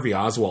Lee Harvey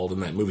Oswald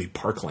in that movie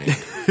Parkland.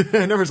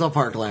 I never saw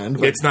Parkland.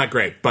 But... It's not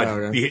great,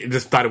 but he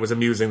just thought it was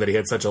amusing that he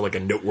had such a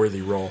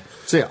noteworthy role.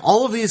 So yeah,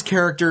 all of these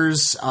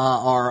characters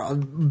are,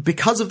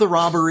 because of the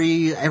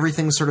robbery,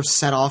 everything's sort of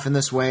set off in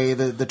this way.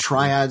 The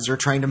triads are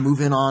trying to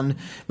move in on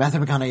Matthew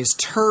McConaughey's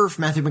turf.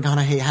 Matthew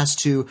McConaughey has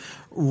to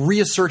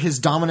reassert his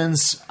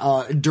dominance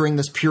during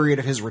this period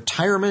of his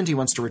retirement. He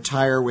wants to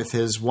retire with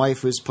his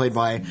wife, who's played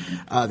by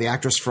the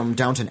actress from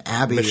Downton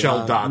Abbey,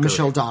 Michelle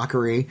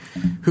Dockery,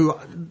 who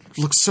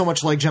looks so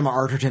much like Gemma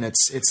Arterton.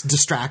 It's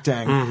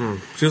distracting.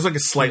 Mm-hmm. She was like a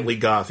slightly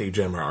gothy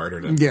Gemma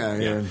Arterton.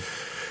 Yeah.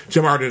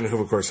 Gemma Arterton,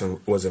 who of course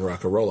was in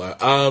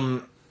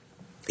Rockarola.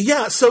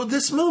 So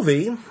this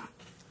movie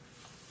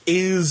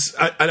is,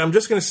 and I'm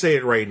just going to say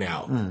it right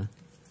now,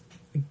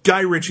 Guy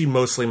Ritchie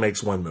mostly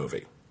makes one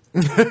movie.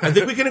 I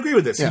think we can agree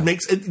with this. Yeah.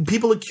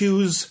 People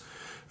accuse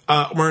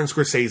Martin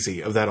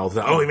Scorsese of that all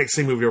the time. Oh, he makes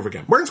the same movie over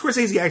again. Martin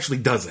Scorsese actually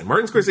doesn't.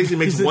 Martin Scorsese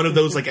makes one of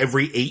those like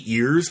every 8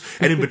 years,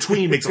 and in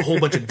between makes a whole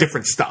bunch of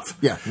different stuff.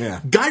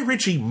 Yeah. Guy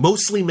Ritchie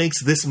mostly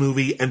makes this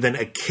movie, and then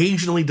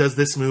occasionally does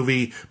this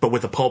movie, but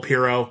with a pulp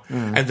hero,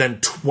 and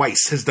then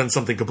twice has done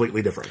something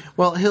completely different.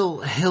 Well,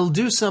 he'll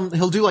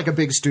do like a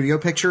big studio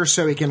picture,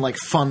 so he can like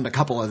fund a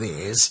couple of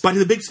these. But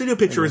the big studio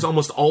picture is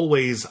almost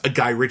always a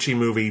Guy Ritchie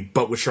movie,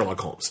 but with Sherlock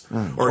Holmes,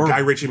 or a Guy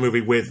Ritchie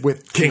movie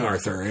with King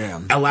Arthur.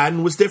 Yeah.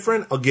 Aladdin was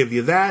different. I'll give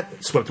you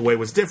that. Swept Away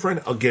was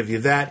different. I'll give you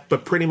that.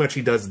 But pretty much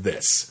he does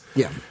this.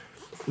 Yeah.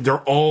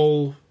 They're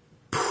all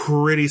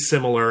pretty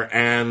similar,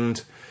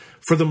 and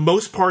for the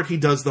most part, he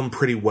does them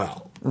pretty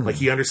well. Like,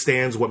 he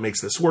understands what makes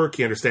this work.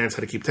 He understands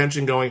how to keep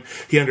tension going.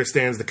 He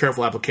understands the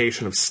careful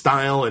application of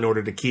style in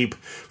order to keep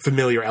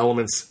familiar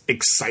elements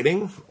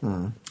exciting.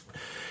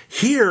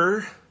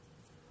 Here,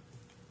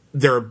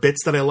 there are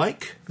bits that I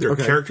like. There are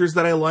characters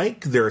that I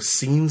like. There are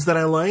scenes that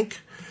I like.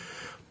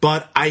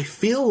 But I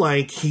feel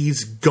like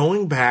he's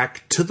going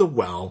back to the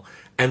well,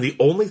 and the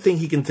only thing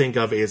he can think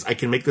of is, I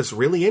can make this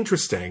really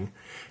interesting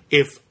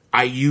if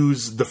I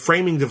use the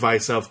framing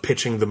device of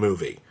pitching the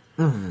movie.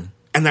 And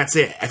that's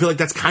it. I feel like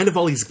that's kind of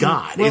all he's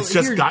got. Well, it's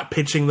just got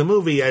pitching the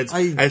movie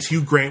as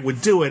Hugh Grant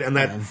would do it, and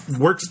that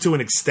works to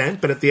an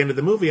extent, but at the end of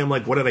the movie, I'm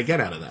like, what did I get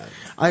out of that?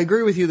 I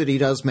agree with you that he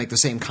does make the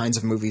same kinds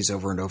of movies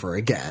over and over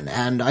again,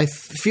 and I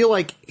feel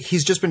like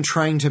he's just been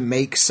trying to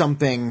make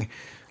something...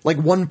 like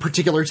one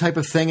particular type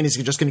of thing, and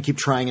he's just going to keep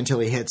trying until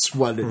he hits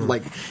what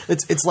like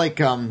it's like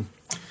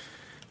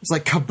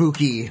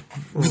kabuki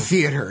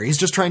theater. He's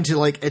just trying to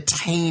like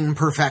attain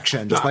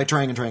perfection just by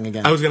trying and trying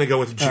again. I was going to go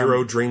with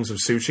Jiro Dreams of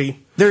Sushi.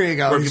 There you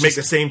go. Where if you make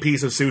the same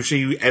piece of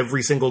sushi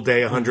every single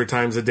day, 100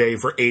 times a day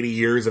for 80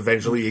 years,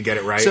 eventually you get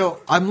it right.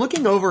 So I'm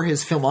looking over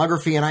his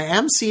filmography, and I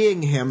am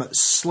seeing him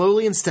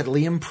slowly and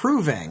steadily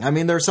improving. I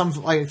mean, there's some,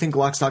 I think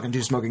Lock, Stock, and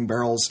Two Smoking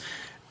Barrels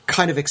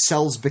kind of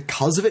excels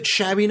because of its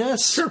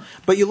shabbiness. Sure.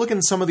 But you look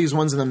in some of these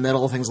ones in the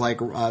middle, things like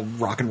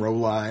Rock and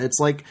Rolla, it's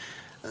like,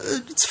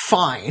 it's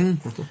fine,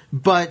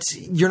 but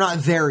you're not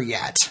there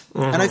yet.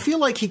 And I feel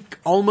like he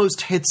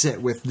almost hits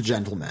it with The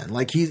Gentleman.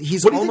 Like,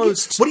 he's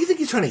almost... What do you think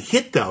he's trying to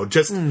hit, though?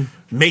 Just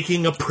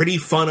making a pretty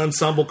fun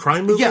ensemble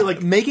crime movie? Yeah,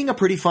 like, making a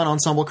pretty fun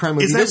ensemble crime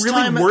movie. Is that this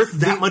really time, worth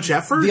that much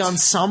effort? The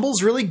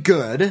ensemble's really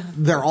good.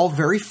 They're all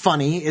very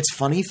funny. It's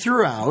funny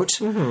throughout.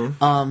 Kind of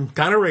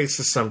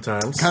racist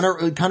sometimes. Kind of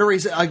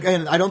racist.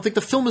 Again, I don't think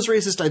the film is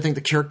racist. I think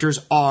the characters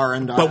are.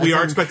 But we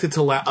are expected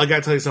to laugh. I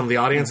gotta tell you something. The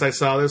audience I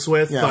saw this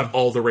with thought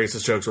all the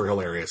racist jokes were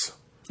hilarious.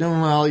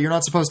 Well, you're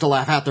not supposed to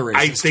laugh at the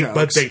racist jokes.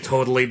 But they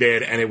totally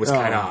did, and it was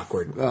kind of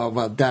awkward. Oh,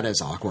 well, that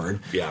is awkward.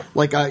 Yeah.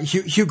 Like,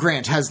 Hugh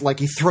Grant has, like,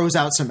 he throws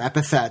out some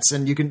epithets,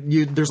 and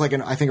there's, like,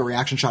 I think a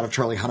reaction shot of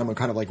Charlie Hunnam who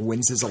kind of, like,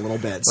 winces a little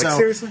bit. Like,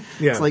 seriously?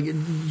 Yeah. It's like,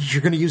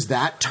 you're going to use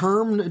that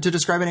term to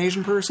describe an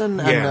Asian person?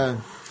 Yeah.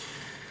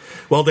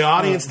 Well, the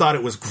audience thought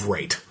it was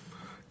great.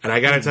 And I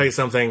got to tell you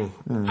something,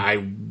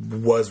 I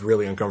was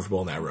really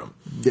uncomfortable in that room.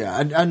 Yeah,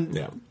 and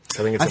yeah.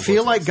 I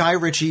feel like Guy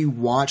Ritchie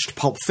watched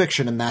Pulp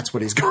Fiction, and that's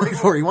what he's going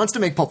for. He wants to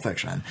make Pulp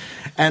Fiction.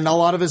 And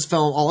all of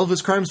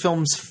his crime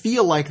films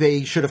feel like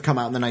they should have come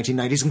out in the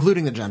 1990s,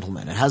 including The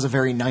Gentleman. It has a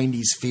very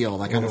 90s feel,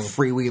 that kind of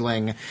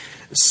freewheeling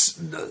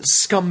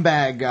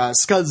scumbag.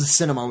 Scuzz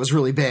cinema was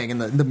really big in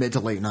the mid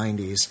to late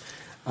 90s.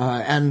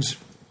 And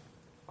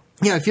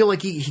yeah, I feel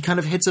like he kind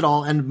of hits it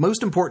all. And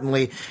most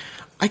importantly,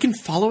 I can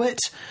follow it.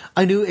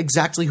 I knew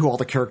exactly who all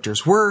the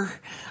characters were.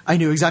 I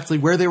knew exactly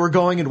where they were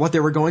going and what they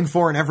were going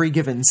for in every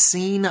given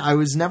scene. I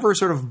was never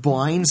sort of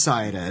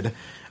blindsided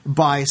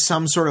by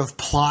some sort of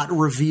plot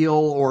reveal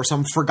or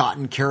some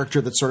forgotten character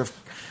that sort of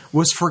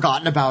was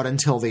forgotten about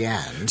until the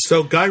end.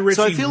 So Guy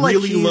Ritchie feel like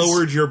really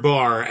lowered your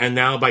bar, and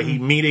now by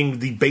meeting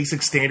the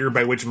basic standard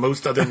by which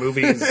most other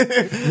movies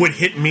would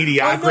hit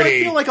mediocrity. Well, no,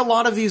 I feel like a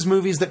lot of these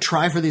movies that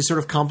try for these sort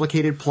of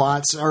complicated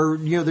plots are,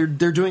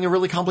 they're doing a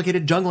really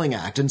complicated juggling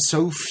act, and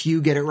so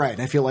few get it right.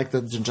 And I feel like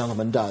The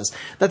Gentleman does.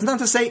 That's not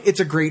to say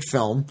it's a great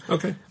film.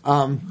 Okay.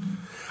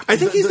 I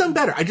think he's done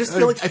better. I just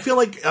feel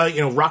like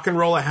Rock and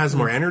Rolla has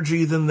more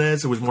energy than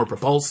this. It was more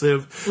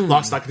propulsive.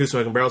 Lock, Stock, and Two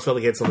Smoking Barrels felt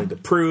like he had something to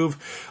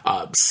prove.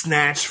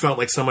 Snatch felt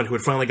like someone who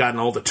had finally gotten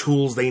all the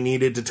tools they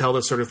needed to tell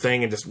this sort of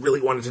thing and just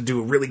really wanted to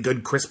do a really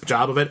good, crisp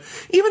job of it.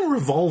 Even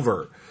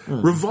Revolver.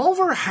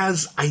 Revolver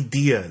has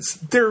ideas.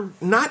 They're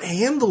not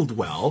handled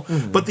well,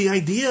 but the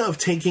idea of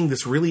taking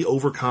this really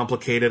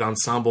overcomplicated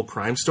ensemble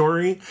crime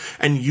story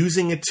and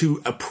using it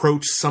to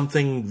approach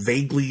something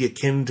vaguely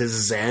akin to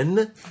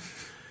Zen...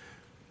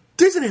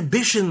 There's an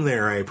ambition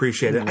there. I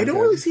appreciate it. I don't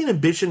really see an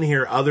ambition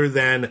here other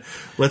than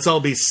let's all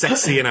be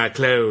sexy in our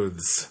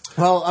clothes.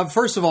 Well,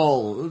 first of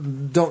all,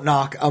 don't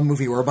knock a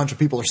movie where a bunch of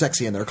people are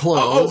sexy in their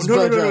clothes.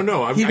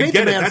 No. He made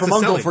The Man from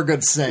U.N.C.L.E. for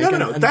goodness sake.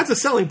 No. That's a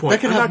selling point. That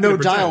could have no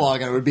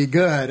dialogue and it would be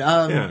good.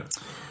 Yeah.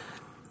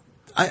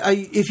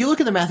 If you look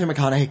at the Matthew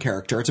McConaughey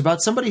character, it's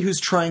about somebody who's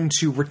trying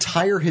to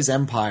retire his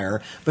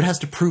empire, but has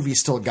to prove he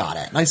still got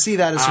it. And I see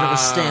that as sort of a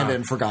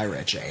stand-in for Guy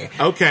Ritchie.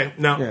 Okay,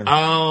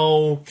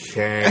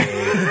 okay.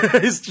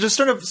 He's just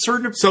sort of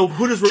so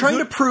trying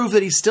to prove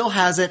that he still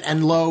has it,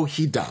 and lo,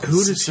 he does.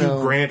 Who does Hugh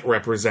Grant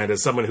represent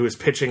as someone who is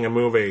pitching a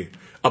movie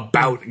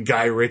about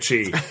Guy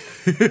Ritchie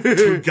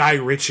to Guy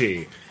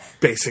Ritchie?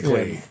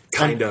 Basically,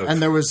 kind of.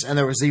 And there was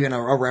even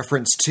a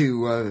reference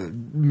to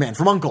Man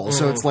from U.N.C.L.E.,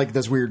 so it's like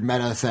this weird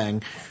meta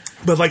thing.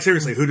 But like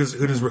seriously, who does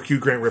Hugh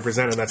Grant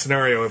represent in that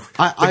scenario? If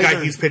the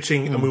guy he's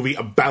pitching a movie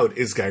about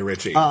is Guy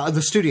Ritchie,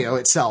 the studio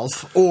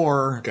itself,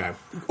 or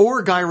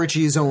Guy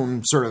Ritchie's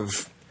own sort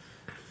of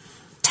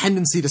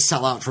tendency to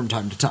sell out from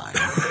time to time.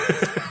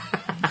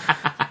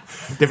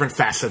 Different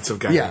facets of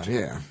Guy Ritchie.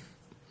 Yeah.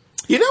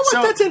 You know what?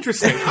 So, that's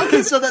interesting.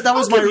 Okay, so that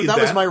was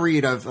my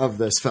read of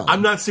this film.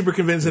 I'm not super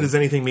convinced that there's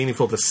anything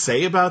meaningful to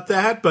say about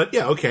that, but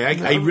yeah, okay.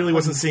 I really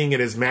wasn't seeing it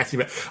as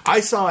Matthew.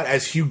 I saw it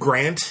as Hugh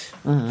Grant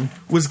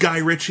was Guy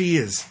Ritchie,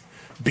 as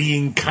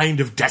being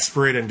kind of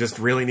desperate and just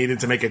really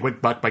needed to make a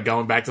quick buck by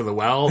going back to the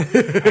well. And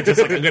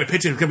just like, I'm going to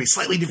pitch it. It's going to be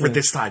slightly different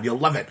this time. You'll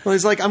love it. Well,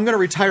 he's like, I'm going to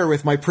retire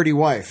with my pretty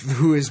wife,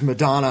 who is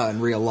Madonna in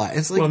real life.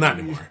 It's like, well, not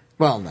anymore.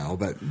 Well, no,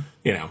 but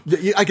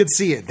I could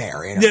see it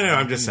there. No,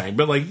 I'm just saying.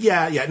 But like,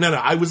 no.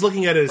 I was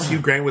looking at it as Hugh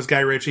Grant was Guy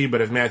Ritchie, but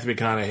if Matthew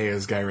McConaughey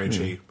is Guy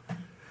Ritchie,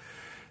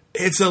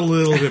 it's a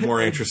little bit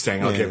more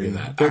interesting. I'll give you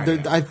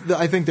that.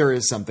 I think there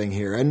is something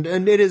here, and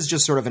it is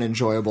just sort of an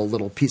enjoyable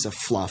little piece of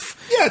fluff.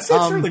 Yeah, it's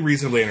certainly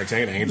reasonably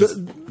entertaining. It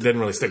just didn't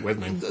really stick with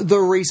me. The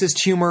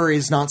racist humor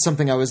is not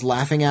something I was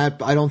laughing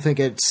at. I don't think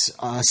it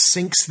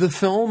sinks the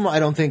film. I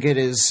don't think it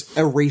is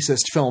a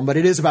racist film, but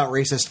it is about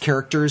racist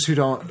characters who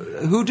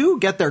do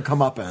get their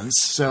comeuppance.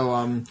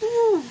 So.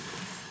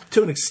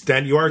 To an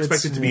extent, you are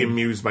expected to be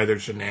amused by their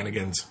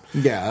shenanigans.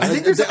 Yeah, I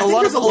think a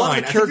lot of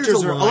the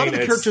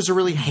characters are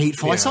really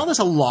hateful. Yeah. I saw this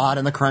a lot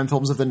in the crime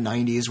films of the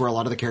 '90s, where a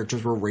lot of the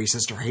characters were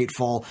racist or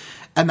hateful,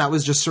 and that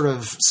was just sort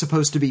of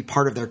supposed to be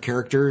part of their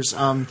characters.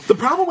 The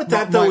problem with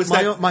that, though, is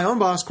that my own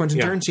boss, Quentin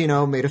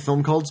Tarantino, made a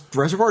film called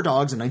Reservoir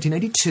Dogs in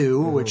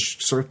 1992, which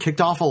sort of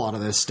kicked off a lot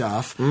of this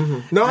stuff.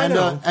 No, I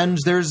know, and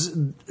there's.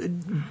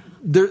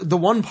 The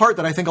one part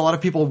that I think a lot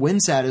of people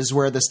wince at is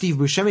where the Steve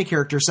Buscemi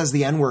character says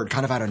the N-word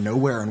kind of out of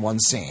nowhere in one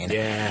scene.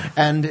 Yeah.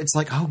 And it's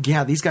like, oh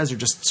yeah, these guys are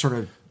just sort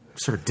of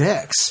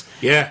dicks.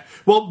 Yeah.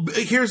 Well,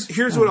 here's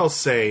what I'll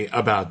say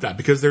about that,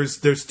 because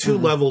there's two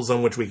levels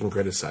on which we can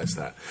criticize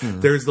that.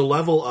 There's the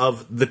level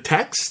of the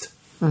text,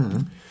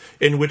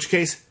 in which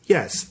case,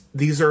 yes,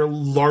 these are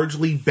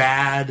largely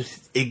bad,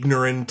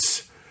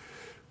 ignorant,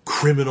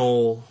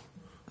 criminal,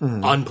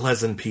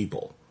 unpleasant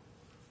people.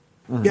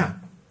 Yeah.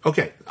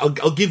 Okay,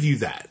 I'll give you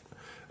that.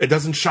 It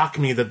doesn't shock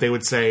me that they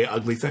would say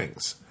ugly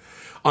things.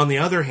 On the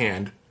other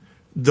hand,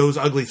 those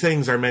ugly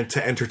things are meant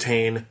to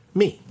entertain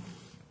me,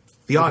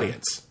 the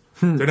audience.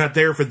 They're not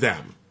there for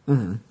them.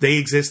 They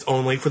exist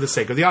only for the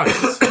sake of the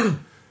audience.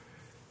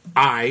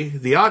 I,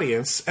 the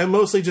audience, am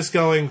mostly just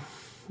going,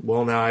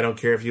 well, now I don't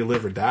care if you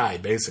live or die,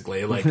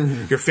 basically. Like,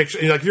 you're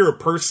fiction. Like, you're a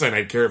person,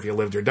 I'd care if you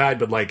lived or died,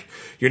 but, like,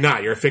 you're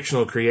not. You're a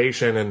fictional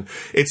creation, and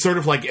it's sort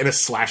of like in a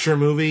slasher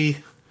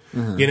movie,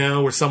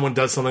 where someone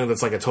does something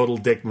that's like a total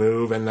dick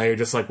move, and they're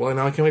just like, well,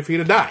 now I can't wait for you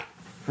to die.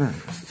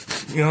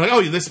 Like,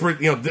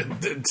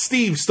 oh,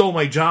 Steve stole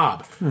my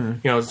job.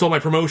 Stole my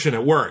promotion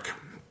at work.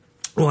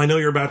 well, I know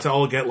you're about to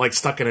all get like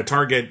stuck in a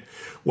Target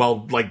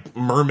while like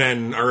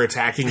mermen are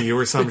attacking you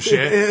or some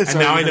shit. And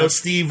now I know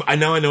Steve. I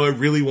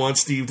really want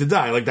Steve to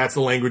die. Like that's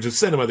the language of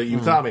cinema that you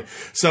taught me.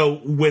 So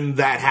when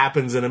that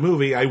happens in a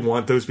movie, I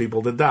want those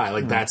people to die.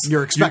 Like that's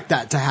you expect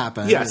that to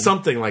happen. Yeah,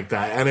 something like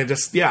that. And it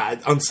just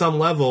on some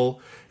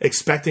level,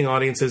 expecting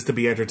audiences to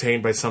be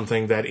entertained by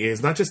something that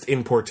is not just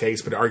in poor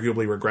taste but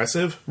arguably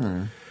regressive.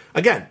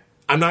 Again,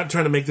 I'm not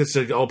trying to make this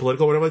all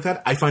political or whatever like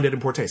that. I find it in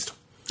poor taste.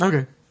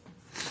 Okay.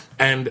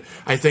 And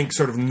I think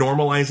sort of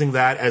normalizing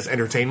that as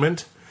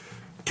entertainment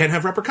can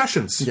have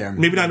repercussions. Yeah.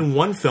 Maybe not in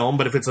one film,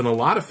 but if it's in a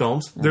lot of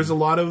films, there's a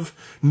lot of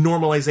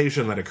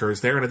normalization that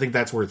occurs there, and I think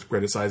that's worth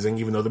criticizing,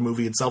 even though the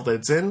movie itself that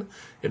it's in,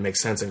 it makes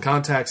sense in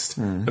context,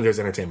 and there's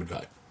entertainment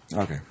value.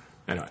 Okay.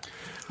 Anyway.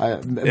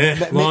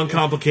 Long,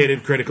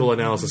 complicated, critical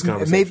analysis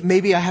conversation.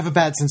 Maybe I have a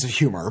bad sense of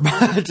humor,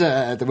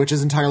 but which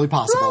is entirely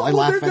possible. I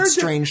laugh at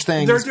strange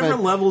things. There are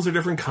different levels or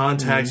different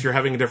contexts. You're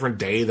having a different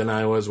day than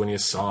I was when you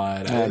saw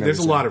it. There's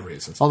a lot of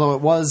reasons. Although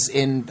it was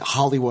in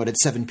Hollywood at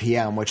 7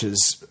 p.m., which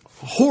is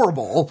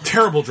horrible.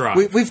 Terrible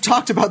drive. We've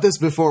talked about this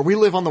before. We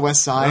live on the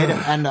West Side,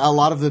 and a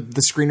lot of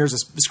the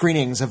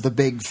screenings of the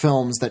big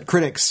films that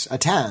critics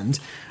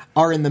attend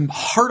are in the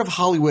heart of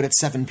Hollywood at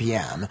 7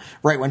 p.m.,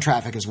 right when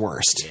traffic is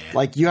worst. Yeah.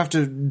 Like, you have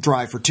to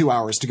drive for 2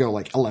 hours to go,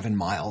 like, 11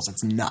 miles.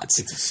 It's nuts.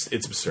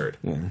 It's absurd.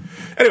 Yeah.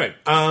 Anyway,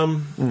 so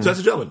that's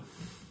a gentleman.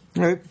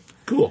 All right.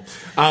 Cool.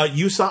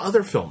 You saw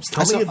other films.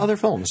 I saw other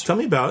films. Tell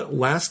me about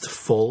Last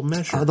Full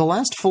Measure. The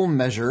Last Full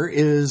Measure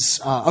is...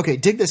 okay,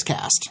 dig this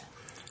cast.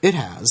 It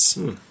has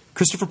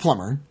Christopher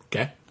Plummer.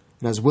 Okay.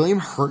 It has William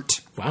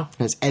Hurt. Wow.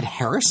 It has Ed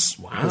Harris.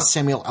 Wow. It has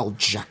Samuel L.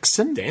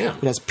 Jackson. Damn.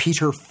 It has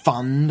Peter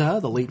Fonda,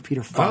 the late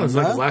Peter Fonda. Oh, it's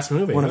like his last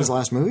movie. One of his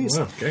last movies.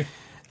 Wow, okay.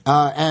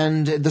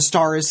 And the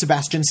star is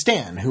Sebastian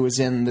Stan, who was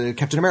in the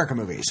Captain America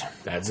movies.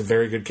 That's a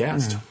very good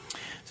cast.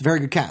 It's a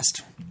very good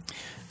cast.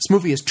 This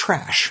movie is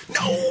trash.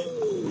 No!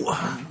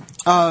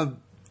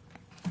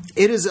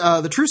 It is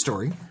the true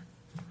story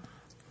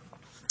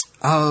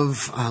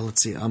of...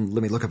 let's see. Let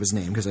me look up his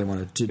name, because I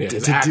wanted to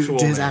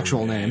do his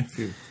actual name.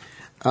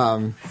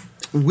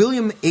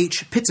 William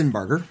H.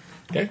 Pitzenbarger.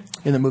 Okay.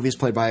 In the movie is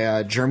played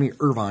by Jeremy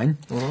Irvine,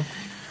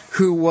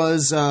 who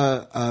was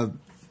an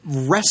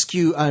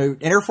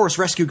Air Force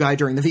rescue guy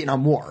during the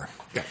Vietnam War.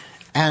 Okay.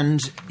 And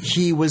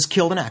he was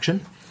killed in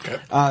action,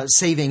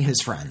 saving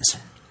his friends.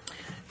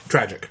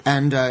 Tragic.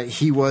 And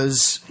he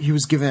was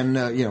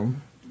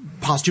given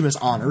posthumous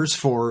honors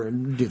for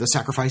the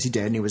sacrifice he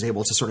did, and he was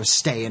able to sort of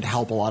stay and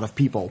help a lot of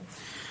people.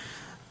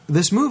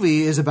 This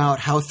movie is about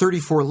how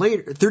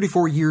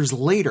 34 years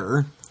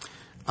later,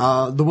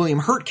 the William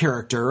Hurt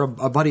character,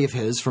 a buddy of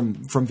his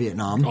from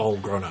Vietnam, all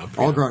grown up,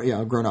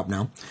 grown up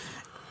now,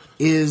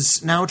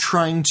 is now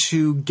trying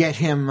to get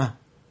him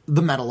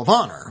the Medal of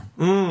Honor.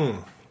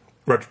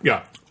 Right.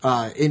 Yeah.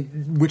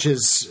 Which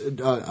is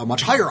a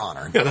much higher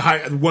honor.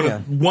 Yeah,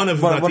 one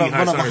of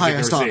the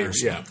highest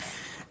honors. Yeah.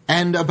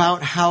 And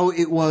about how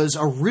it was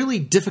a really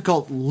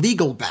difficult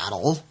legal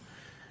battle,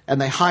 and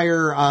they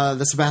hire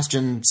the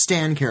Sebastian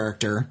Stan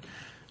character,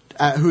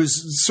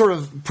 who's sort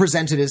of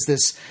presented as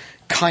this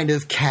kind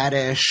of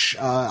caddish,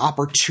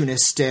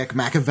 opportunistic,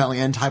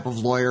 Machiavellian type of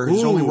lawyer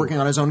who's only working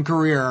on his own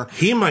career.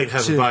 He might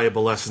have a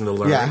valuable lesson to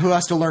learn. Yeah, who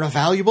has to learn a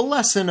valuable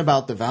lesson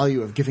about the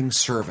value of giving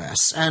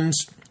service. And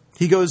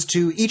he goes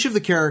to each of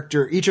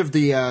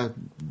the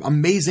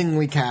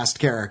amazingly cast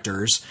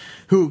characters,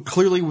 who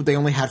clearly they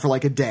only had for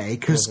like a day,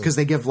 because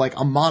they give like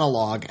a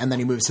monologue, and then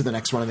he moves to the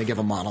next one and they give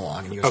a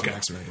monologue, and he goes to the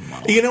next one and they give a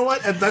monologue. You know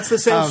what? That's the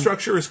same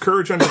structure as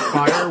Courage Under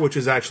Fire, which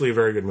is actually a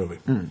very good movie.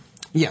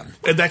 Yeah.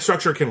 And that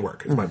structure can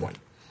work, is my point.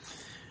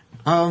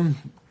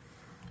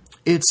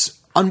 It's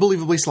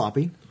unbelievably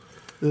sloppy.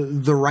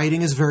 The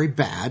writing is very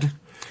bad.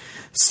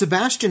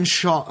 Sebastian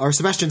Stan. Not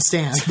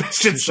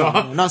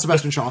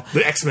Sebastian Shaw.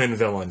 The X-Men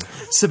villain.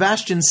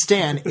 Sebastian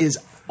Stan is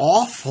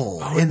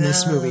awful in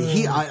this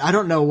movie. I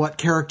don't know what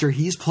character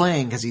he's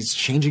playing, because he's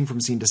changing from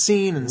scene to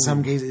scene. In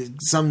some cases,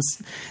 some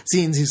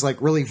scenes he's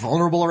like really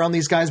vulnerable around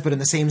these guys, but in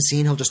the same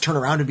scene he'll just turn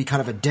around and be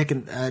kind of a dick,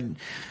 and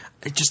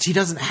he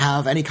doesn't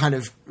have any kind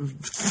of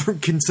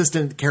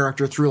consistent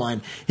character through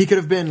line. He could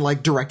have been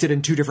like directed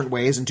in two different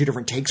ways, and two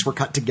different takes were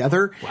cut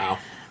together. Wow.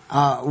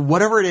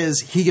 Whatever it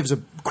is, he gives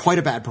quite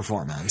a bad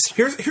performance.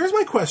 Here's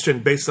my question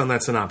based on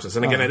that synopsis,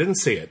 and again, I didn't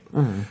see it.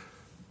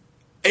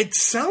 It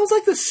sounds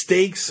like the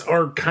stakes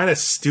are kind of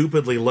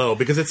stupidly low,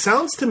 because it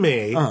sounds to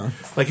me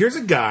like here's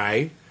a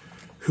guy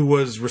who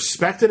was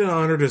respected and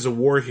honored as a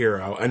war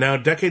hero, and now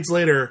decades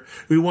later,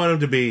 we want him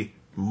to be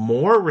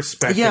more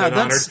respected and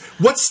honored.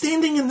 What's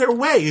standing in their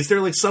way? Is there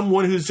like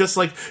someone who's just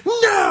like,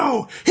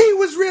 no, he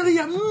was really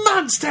a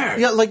monster?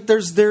 Yeah, like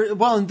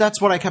and that's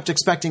what I kept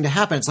expecting to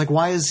happen. It's like,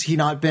 why has he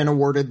not been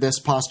awarded this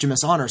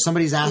posthumous honor?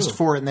 Somebody's asked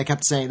for it, and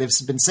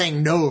they've been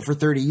saying no for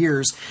 30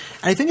 years.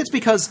 And I think it's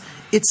because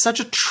it's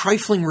such a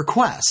trifling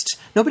request.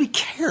 Nobody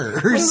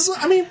cares.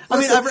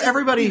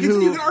 Everybody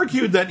you can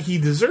argue that he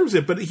deserves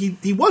it, but he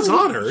was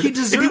honored. He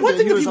deserved It'd be one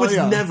thing it. If he was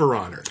never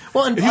honored.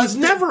 Well, and if he was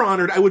never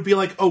honored, I would be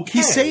like,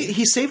 okay.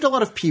 He saved a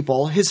lot of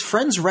people. His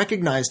friends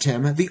recognized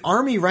him. The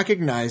army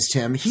recognized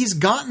him. He's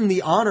gotten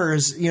the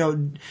honors,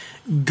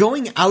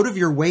 going out of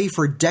your way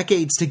for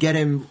decades to get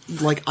him,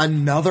 like,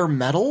 another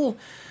medal.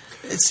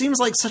 It seems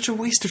like such a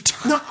waste of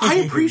time. No, I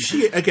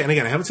appreciate, again,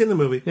 I haven't seen the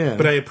movie,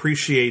 but I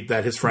appreciate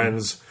that his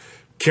friends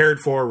cared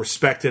for,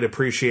 respected,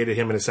 appreciated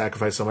him and his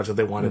sacrifice so much that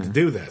they wanted to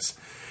do this.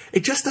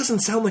 It just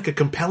doesn't sound like a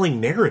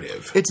compelling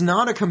narrative. It's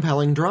not a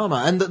compelling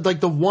drama. And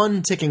the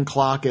one ticking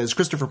clock is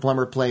Christopher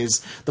Plummer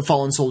plays the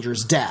fallen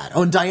soldier's dad.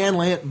 Oh, and Diane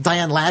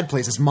Ladd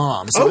plays his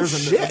mom. So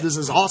this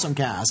is awesome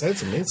cast.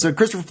 That's amazing. So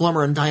Christopher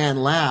Plummer and Diane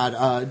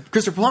Ladd.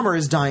 Christopher Plummer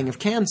is dying of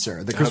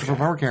cancer. The Christopher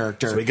Plummer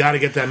character. So we got to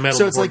get that medal.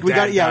 So it's like we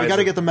got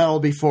to get the medal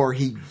before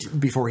he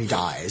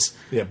dies.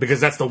 Yeah, because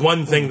that's the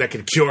one thing that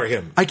could cure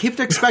him. I kept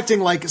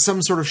expecting like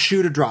some sort of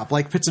shoe to drop,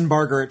 like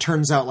Pitzenbarger. It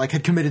turns out like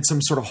had committed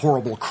some sort of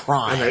horrible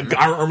crime. And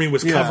our army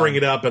was covering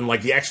it up, and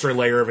like the extra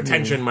layer of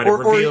attention might have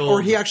revealed.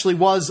 Or he actually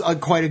was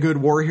quite a good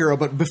war hero,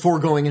 but before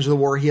going into the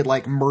war, he had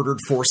like murdered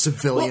 4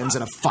 civilians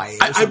in a fight.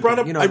 I brought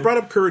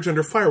up Courage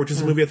Under Fire, which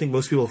is a movie I think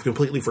most people have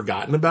completely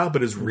forgotten about,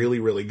 but is really,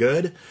 really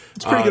good.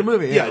 It's a pretty good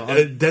movie.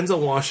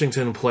 Denzel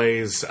Washington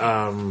plays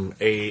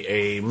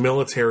a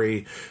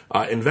military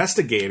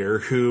investigator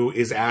who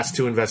is asked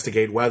to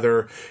investigate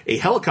whether a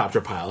helicopter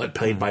pilot,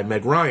 played by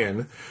Meg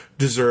Ryan,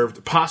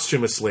 deserved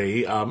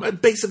posthumously,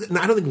 basically,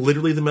 I don't think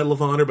literally the Medal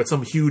of Honor, but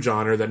some huge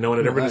honor that no one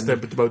had ever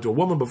bestowed to a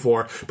woman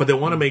before, but they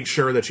want to make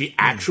sure that she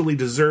actually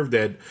deserved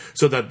it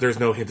so that there's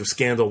no hint of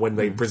scandal when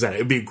they present it.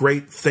 It would be a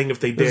great thing if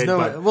they did.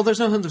 There's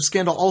no hint of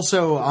scandal.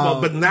 Also,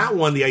 but in that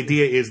one, the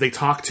idea is they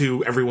talk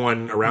to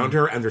everyone around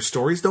her and their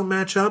stories don't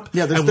match up.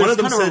 Yeah, there's a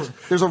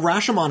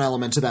Rashomon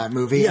element to that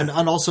movie, and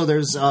also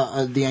there's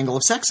the angle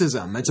of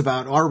sexism. It's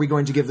about, are we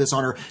going to give this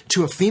honor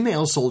to a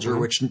female soldier,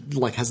 which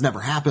like has never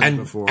happened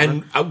before.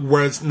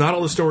 Whereas not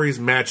all the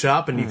stories match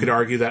up, and you could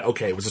argue that,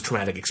 okay, it was a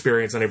traumatic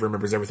experience, and everyone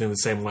remembers everything the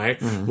same way.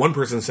 One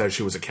person says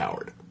she was a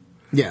coward.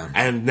 Yeah.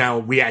 And now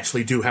we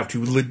actually do have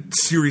to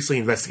seriously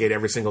investigate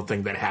every single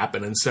thing that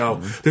happened. And so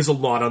there's a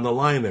lot on the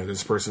line there.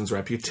 There's a person's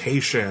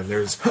reputation.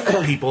 There's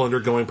people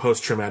undergoing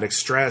post-traumatic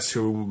stress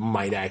who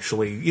might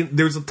actually...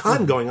 there's a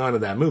ton going on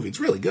in that movie. It's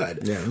really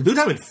good. Yeah.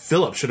 Lieutenant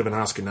Phillips should have been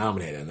Oscar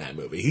nominated in that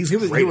movie. He was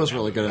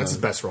really good. That's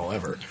his best role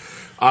ever.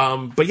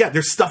 But yeah,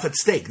 there's stuff at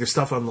stake. There's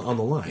stuff on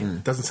the line.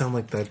 It doesn't sound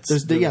like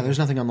that's... There's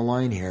nothing on the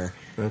line here.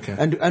 Okay.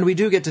 And we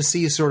do get to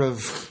see sort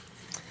of...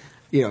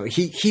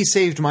 he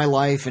saved my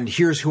life, and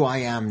here's who I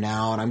am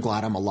now, and I'm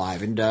glad I'm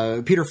alive.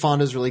 And Peter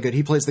Fonda's really good.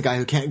 He plays the guy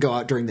who can't go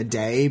out during the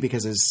day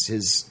because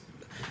his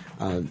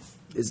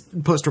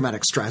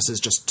post-traumatic stress is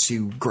just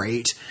too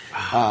great.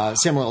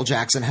 Samuel L.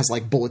 Jackson has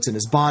like bullets in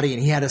his body,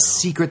 and he had a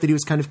secret that he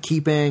was kind of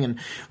keeping. And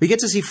we get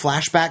to see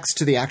flashbacks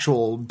to the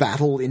actual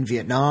battle in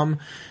Vietnam.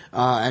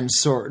 And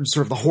sort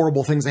of the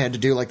horrible things they had to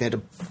do, like they had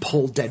to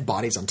pull dead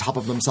bodies on top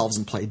of themselves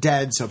and play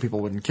dead so people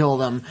wouldn't kill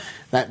them.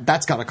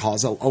 That's got to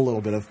cause a little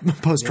bit of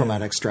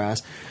post-traumatic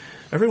stress.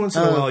 Every once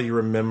in a while, you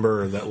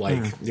remember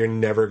that you're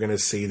never going to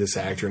see this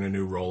actor in a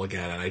new role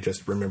again. And I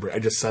just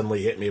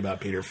suddenly hit me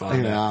about Peter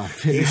Fonda. Yeah.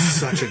 He's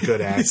such a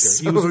good actor.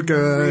 He was a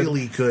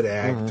really good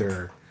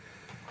actor.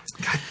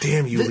 God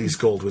damn, Ulease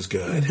Gold was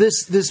good.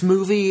 This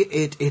movie,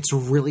 it's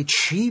really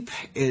cheap.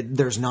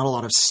 There's not a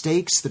lot of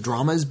stakes. The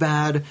drama is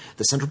bad.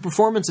 The central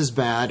performance is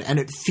bad, and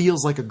it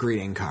feels like a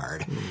greeting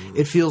card.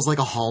 It feels like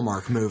a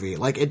Hallmark movie.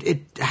 Like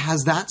it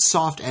has that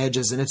soft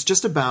edges, and it's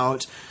just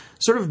about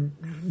sort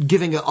of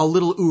giving a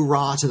little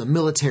oorah to the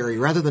military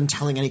rather than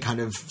telling any kind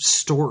of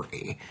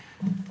story.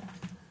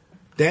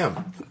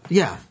 Damn.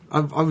 Yeah, I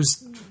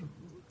was.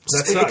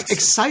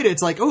 Excited.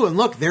 It's like, oh, and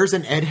look, there's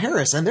an Ed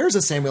Harris and there's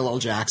a Samuel L.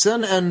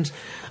 Jackson, and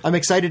I'm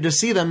excited to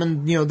see them.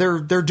 And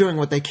they're doing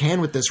what they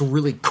can with this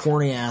really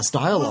corny ass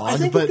dialogue. Well, I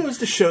think it goes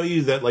to show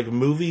you that like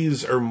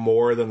movies are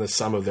more than the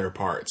sum of their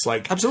parts.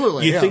 Like,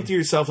 absolutely, you think to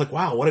yourself like,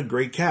 wow, what a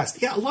great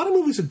cast. Yeah, a lot of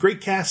movies with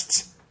great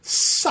casts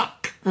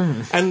suck.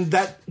 And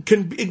that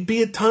can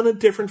be a ton of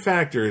different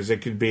factors.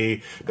 It could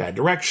be bad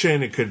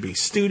direction, it could be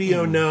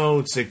studio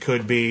notes, it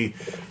could be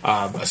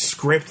a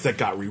script that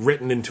got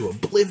rewritten into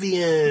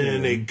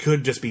oblivion, it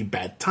could just be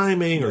bad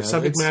timing or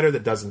subject matter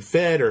that doesn't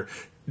fit, or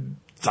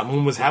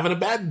someone was having a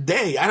bad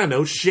day. I don't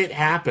know, shit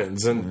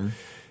happens, and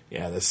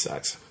this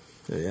sucks.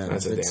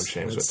 That's a damn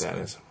shame what that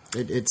is.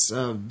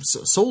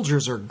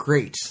 Soldiers are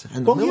great,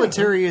 and the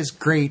military is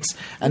great,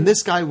 and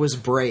this guy was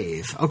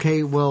brave.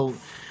 Okay, well,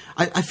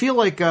 I feel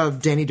like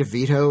Danny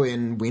DeVito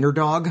in Wiener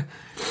Dog,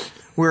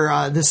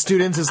 where the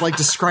student is like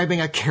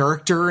describing a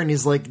character, and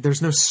he's like,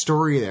 "There's no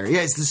story there."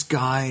 Yeah, it's this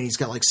guy, and he's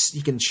got like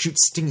he can shoot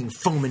stinging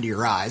foam into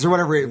your eyes, or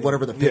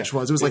whatever the pitch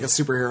was. It was like a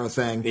superhero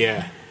thing.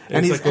 Yeah.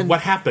 And it's like,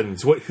 what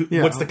happens? What's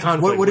the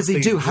conflict? What does he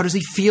do? How does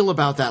he feel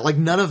about that? Like,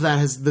 none of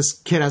that this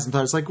kid hasn't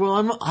thought. It's like,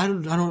 well,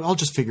 I'll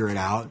just figure it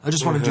out. I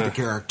just want to do the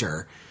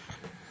character.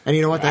 And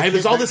you know what? I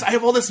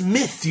have all this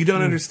myth you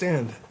don't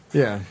understand.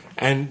 Yeah.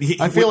 And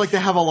I feel like they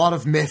have a lot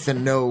of myth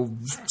and no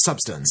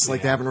substance.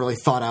 Like, they haven't really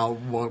thought out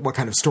what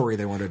kind of story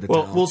they wanted to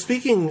tell. Well,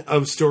 speaking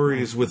of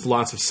stories with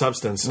lots of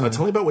substance,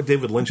 tell me about what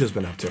David Lynch has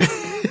been up to.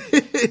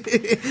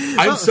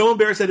 I'm so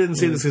embarrassed I didn't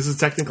see this. This is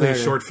technically a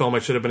short film. I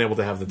should have been able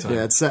to have the time.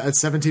 Yeah,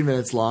 it's 17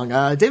 minutes long.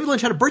 David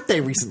Lynch had a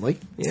birthday recently.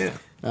 Yeah.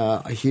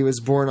 He was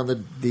born on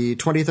the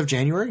 20th of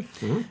January.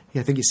 Mm-hmm.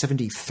 I think he's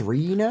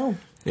 73 now.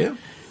 Yeah.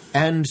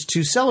 And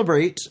to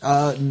celebrate,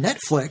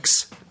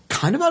 Netflix,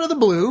 kind of out of the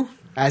blue,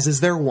 as is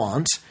their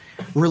wont,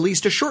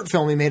 released a short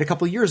film he made a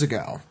couple years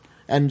ago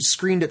and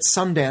screened at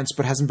Sundance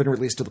but hasn't been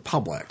released to the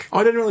public. Oh,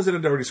 I didn't realize it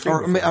had already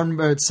screened.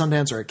 Or at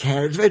Sundance or at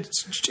Cannes.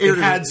 It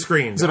had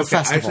screens. It was at a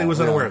festival. I actually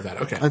wasn't aware of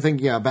that. Okay. I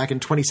think, back in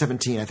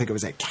 2017, I think it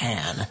was at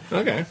Cannes.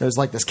 Okay. It was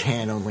like this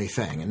Cannes-only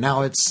thing. And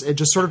now it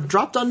just sort of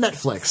dropped on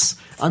Netflix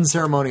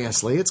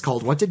unceremoniously. It's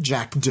called What Did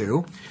Jack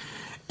Do?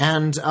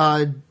 And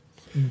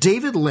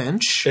David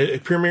Lynch...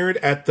 It premiered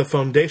at the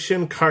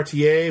Fondation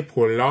Cartier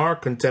pour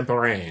l'Art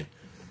Contemporain.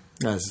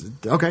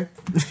 Okay.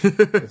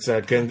 It's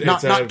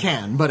not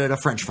Cannes, but at a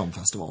French film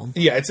festival.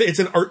 Yeah, it's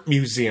an art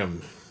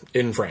museum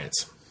in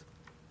France.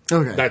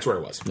 Okay. That's where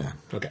it was. Yeah.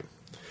 Okay.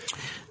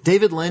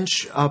 David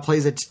Lynch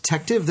plays a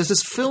detective. This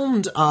is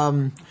filmed...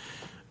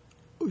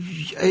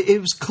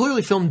 it was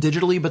clearly filmed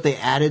digitally, but they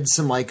added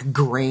some like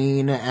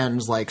grain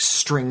and like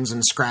strings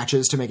and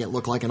scratches to make it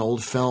look like an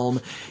old film.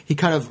 He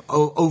kind of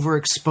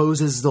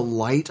overexposes the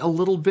light a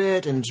little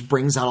bit and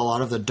brings out a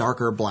lot of the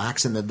darker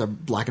blacks in the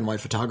black and white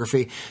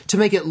photography to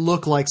make it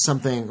look like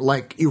something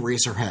like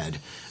Eraserhead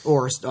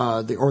or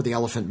the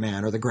Elephant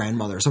Man or The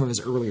Grandmother, some of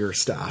his earlier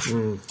stuff.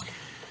 Mm.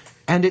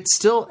 And it's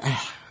still...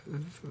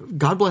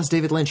 God bless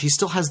David Lynch. He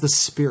still has the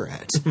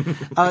spirit.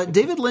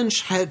 David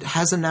Lynch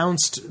has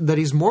announced that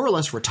he's more or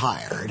less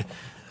retired.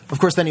 Of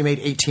course, then he made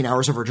 18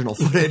 hours of original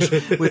footage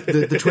with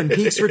the Twin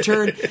Peaks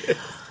return.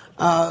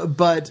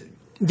 But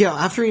yeah,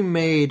 after he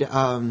made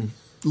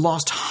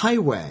Lost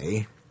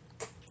Highway,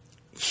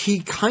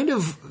 he kind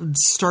of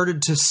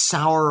started to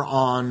sour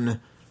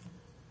on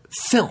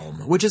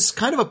film, which is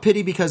kind of a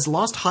pity because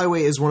Lost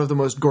Highway is one of the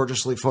most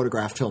gorgeously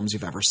photographed films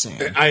you've ever seen.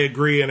 I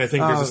agree, and I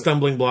think there's a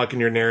stumbling block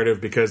in your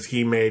narrative because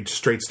he made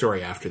Straight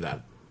Story after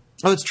that.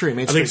 Oh, that's true. He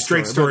made I think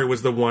Straight Story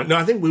was the one. No,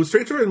 I think it was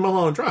Straight Story and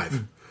Mulholland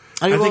Drive.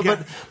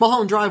 But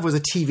Mulholland Drive was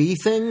a TV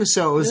thing,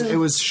 so it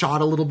was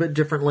shot a little bit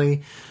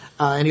differently.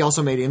 And he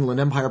also made Inland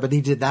Empire, but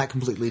he did that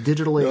completely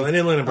digitally. Well, and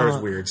Inland Empire is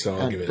weird, so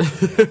I'll give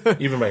it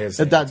even by his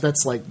standards.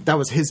 That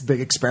was his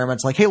big experiment.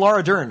 It's like, hey,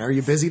 Laura Dern, are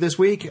you busy this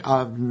week?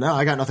 No,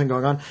 I got nothing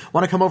going on.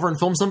 Want to come over and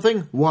film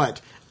something? What?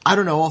 I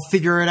don't know. I'll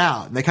figure it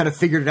out. And they kind of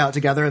figured it out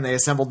together, and they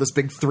assembled this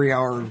big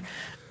 3-hour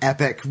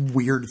epic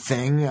weird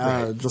thing,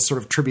 the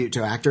sort of tribute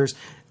to actors.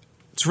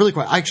 It's really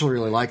quite. I actually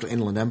really like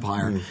Inland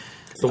Empire. Mm.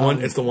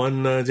 It's the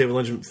one David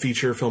Lynch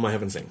feature film I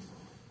haven't seen.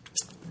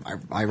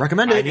 I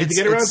recommend it. I need to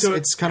get around to it.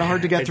 It's kind of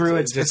hard to get through.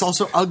 It's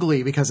also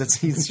ugly because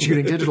he's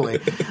shooting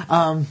digitally,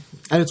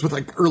 and it's with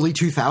like early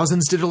 2000s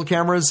digital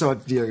cameras, so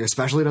it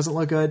especially doesn't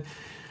look good.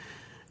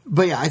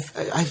 But yeah,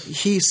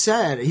 he's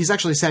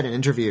actually said in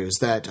interviews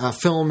that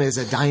film is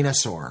a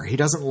dinosaur. He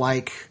doesn't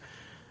like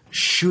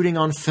shooting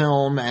on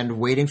film and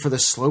waiting for the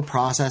slow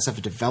process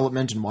of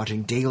development and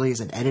watching dailies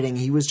and editing.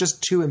 He was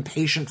just too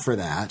impatient for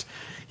that.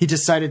 He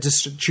decided to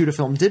shoot a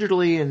film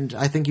digitally, and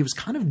I think he was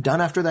kind of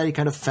done after that. He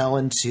kind of fell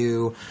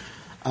into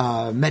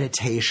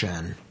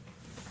meditation.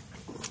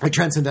 Like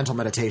transcendental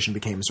meditation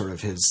became sort of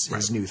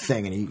his new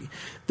thing. And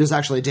there's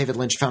actually a David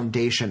Lynch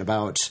Foundation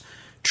about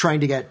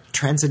trying to get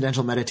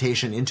transcendental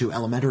meditation into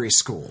elementary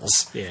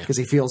schools because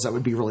he feels that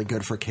would be really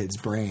good for kids'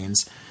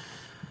 brains.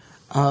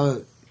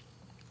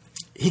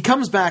 He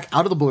comes back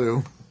out of the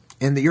blue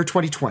in the year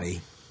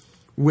 2020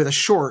 with a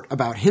short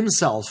about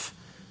himself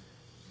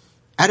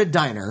at a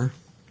diner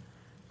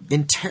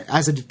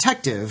as a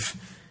detective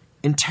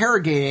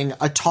interrogating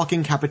a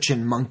talking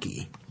capuchin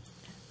monkey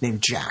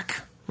named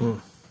Jack. Mm.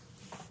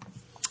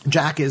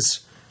 Jack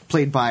is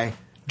played by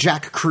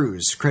Jack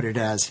Cruz, credited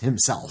as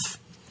himself.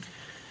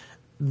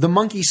 The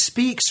monkey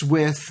speaks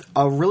with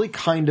a really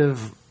kind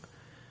of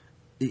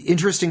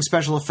interesting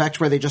special effect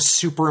where they just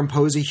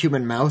superimpose a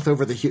human mouth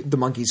over the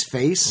monkey's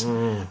face,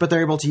 but they're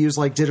able to use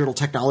like digital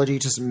technology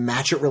to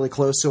match it really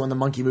close, so when the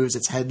monkey moves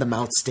its head, the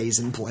mouth stays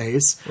in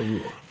place.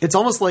 Ooh. It's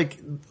almost like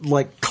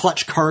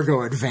Clutch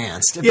Cargo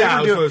advanced.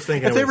 If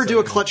they ever do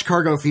a Clutch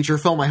Cargo feature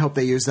film, I hope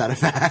they use that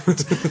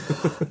effect.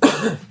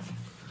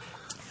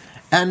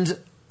 And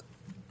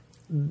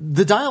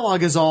the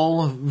dialogue is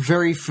all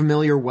very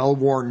familiar,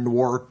 well-worn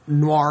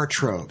noir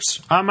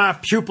tropes. Are my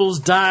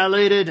pupils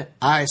dilated?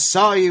 I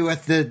saw you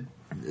at the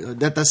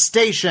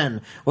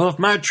station. Well, if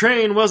my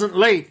train wasn't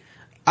late,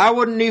 I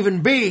wouldn't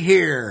even be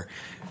here.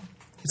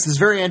 It's this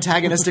very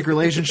antagonistic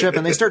relationship,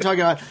 and they start talking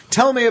about,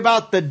 tell me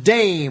about the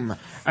dame.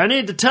 I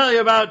need to tell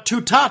you about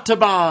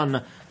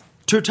Tutataban.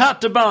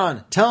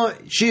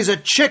 She's a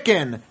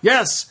chicken.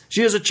 Yes,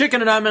 she is a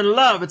chicken, and I'm in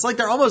love. It's like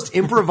they're almost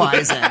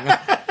improvising.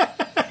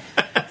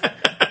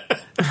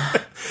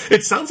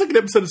 It sounds like an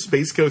episode of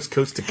Space Ghost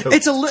Coast to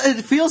Coast.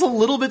 It feels a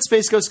little bit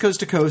Space Ghost Coast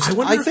to Coast.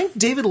 I think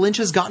David Lynch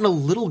has gotten a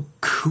little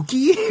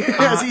kooky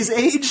as he's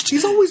aged.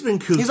 He's always been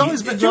kooky. He's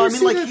always been. No, I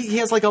mean, like he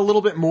has like a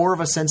little bit more of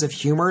a sense of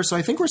humor. So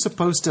I think we're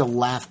supposed to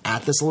laugh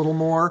at this a little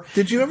more.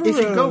 Did you ever? If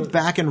you go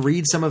back and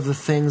read some of the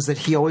things that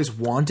he always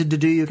wanted to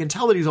do, you can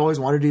tell that he's always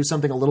wanted to do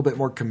something a little bit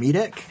more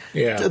comedic.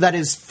 Yeah, that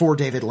is for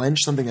David Lynch,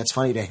 something that's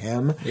funny to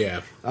him.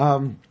 Yeah.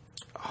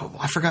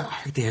 I forgot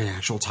the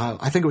actual title.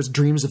 I think it was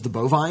Dreams of the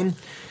Bovine.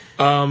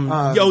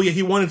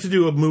 He wanted to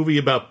do a movie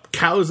about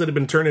cows that had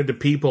been turned into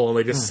people, and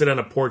they just sit on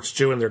a porch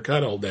chewing their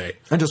cud all day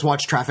and just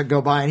watch traffic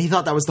go by. And he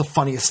thought that was the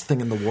funniest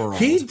thing in the world.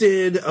 He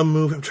did a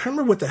movie. I'm trying to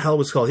remember what the hell it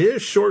was called. He did a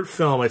short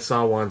film I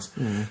saw once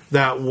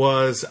that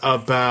was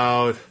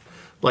about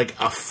like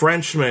a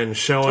Frenchman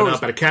showing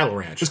up at a cattle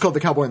ranch. It's called The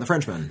Cowboy and the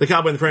Frenchman. The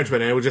Cowboy and the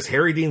Frenchman, and it was just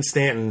Harry Dean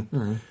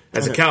Stanton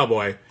as a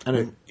cowboy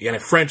and a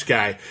French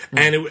guy.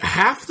 And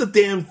half the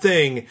damn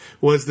thing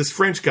was this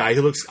French guy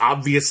who looks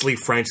obviously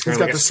French. He's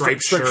got like the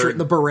striped shirt and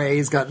the beret.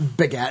 He's got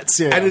baguettes.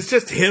 Yeah. And it's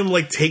just him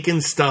like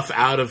taking stuff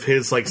out of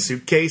his like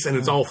suitcase, and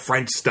it's all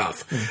French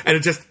stuff. And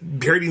it's just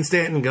Harry Dean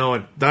Stanton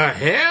going, the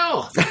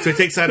hell? So he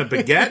takes out a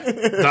baguette.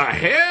 The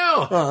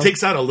hell?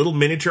 Takes out a little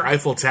miniature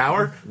Eiffel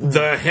Tower.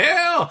 The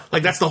hell?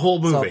 Like that's the whole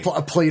movie. So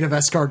a plate of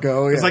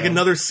escargot. Yeah. It's like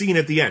another scene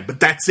at the end, but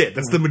that's it.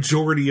 That's the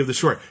majority of the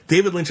short.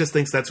 David Lynch just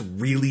thinks that's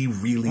really,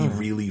 really,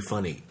 really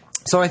funny.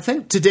 So I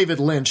think to David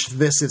Lynch,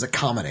 this is a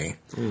comedy.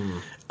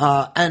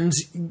 And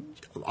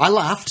I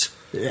laughed.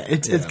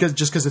 It's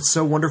just because it's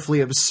so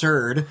wonderfully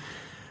absurd.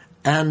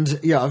 And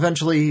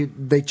eventually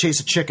they chase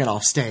a chicken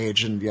off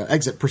stage and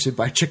exit pursued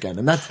by a chicken.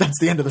 And that's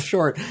the end of the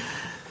short.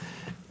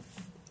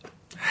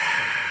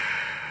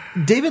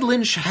 David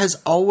Lynch has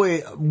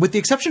always, with the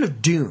exception of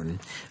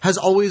Dune, has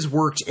always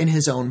worked in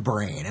his own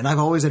brain. And I've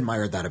always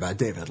admired that about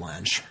David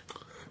Lynch.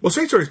 Well,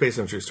 Straight Story is based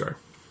on a true story.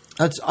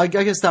 I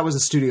guess that was a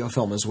studio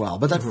film as well,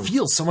 but that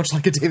feels so much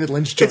like a David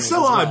Lynch joint. It's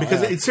so odd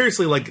because it's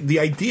seriously like the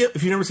idea.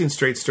 If you've never seen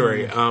Straight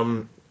Story,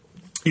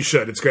 you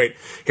should. It's great.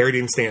 Harry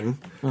Dean Stanton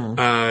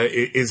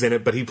is in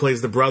it, but he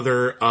plays the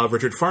brother of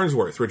Richard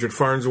Farnsworth. Richard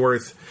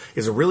Farnsworth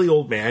is a really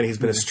old man. He's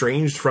been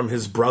estranged from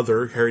his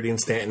brother, Harry Dean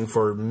Stanton,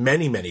 for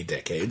many, many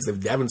decades.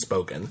 They haven't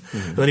spoken.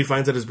 And then he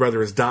finds out his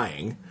brother is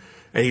dying,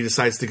 and he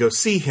decides to go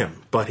see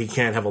him, but he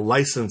can't have a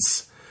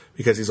license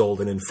because he's old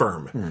and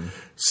infirm.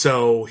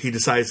 So he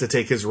decides to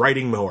take his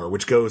riding mower,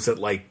 which goes at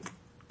like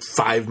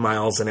 5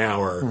 miles an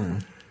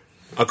hour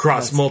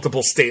across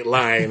multiple state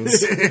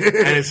lines.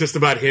 And it's just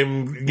about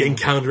him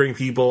encountering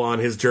people on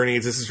his journey.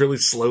 It's this really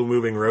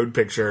slow-moving road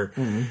picture.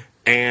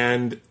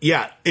 And,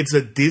 it's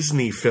a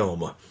Disney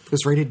film. It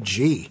was rated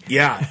G.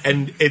 Yeah,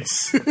 and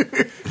it's...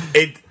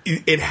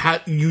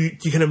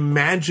 you can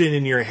imagine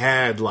in your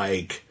head,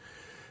 like...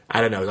 I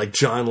don't know, like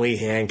John Lee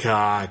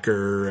Hancock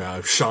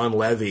or Sean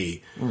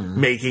Levy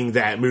making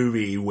that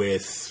movie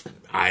with,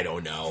 I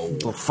don't know.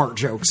 Little fart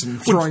jokes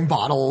and throwing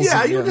bottles.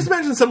 Yeah, you just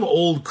imagine some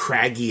old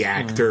craggy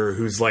actor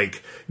who's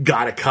like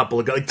got a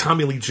couple of, like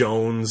Tommy Lee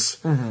Jones,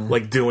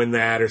 like doing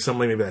that or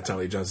something. Maybe that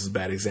Tommy Lee Jones is a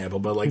bad example,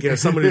 but like,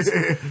 someone who's...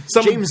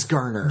 James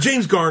Garner.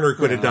 James Garner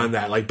could have done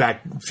that like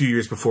back a few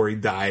years before he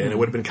died, and it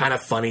would have been kind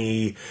of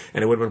funny,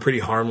 and it would have been pretty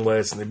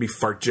harmless, and there'd be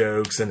fart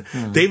jokes, and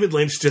David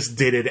Lynch just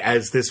did it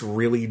as this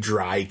really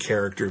dry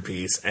character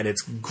piece, and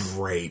it's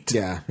great.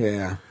 Yeah.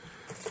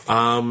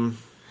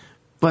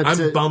 But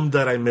I'm bummed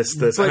that I missed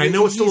this, and I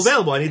know it's still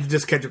available. I need to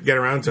just get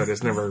around to it.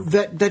 It's never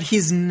that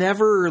he's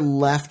never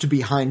left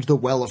behind the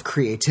well of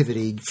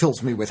creativity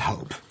fills me with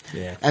hope.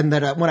 Yeah, and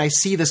that when I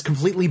see this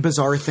completely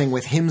bizarre thing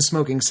with him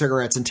smoking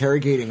cigarettes,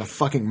 interrogating a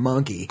fucking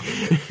monkey,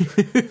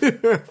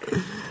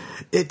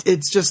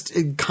 it's just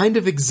kind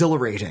of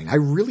exhilarating. I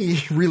really,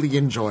 really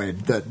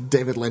enjoyed that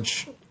David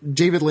Lynch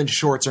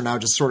shorts are now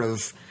just sort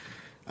of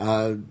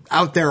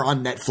out there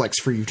on Netflix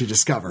for you to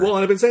discover. Well,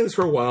 and I've been saying this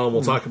for a while, and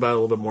we'll talk about it a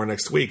little bit more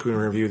next week when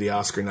we review the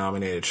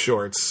Oscar-nominated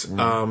shorts.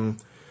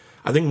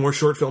 I think more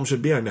short films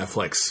should be on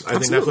Netflix. I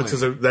think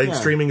Netflix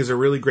streaming is a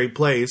really great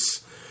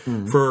place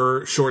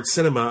for short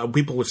cinema.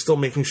 People are still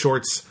making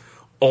shorts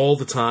all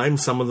the time.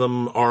 Some of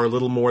them are a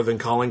little more than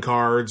calling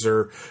cards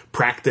or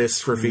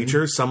practice for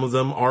features. Some of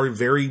them are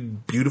very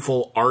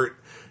beautiful art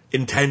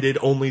intended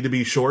only to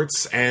be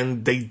shorts,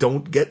 and they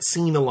don't get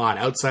seen a lot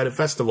outside of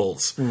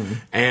festivals.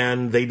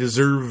 And they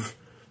deserve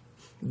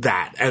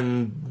that.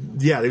 And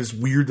it's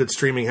weird that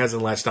streaming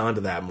hasn't latched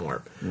onto that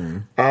more.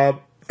 And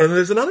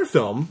there's another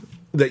film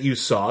that you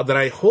saw that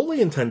I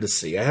wholly intend to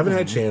see. I haven't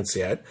had a chance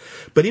yet.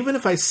 But even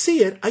if I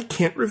see it, I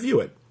can't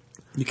review it.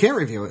 You can't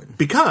review it.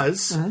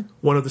 Because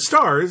one of the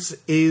stars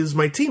is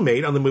my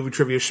teammate on the Movie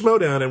Trivia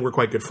Schmodown, and we're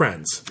quite good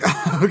friends.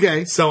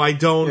 Okay. So I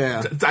don't...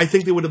 Yeah. I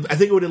think it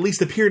would at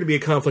least appear to be a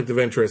conflict of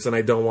interest, and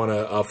I don't want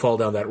to fall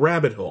down that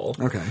rabbit hole.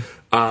 Okay.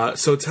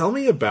 So tell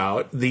me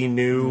about the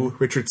new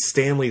Richard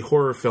Stanley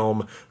horror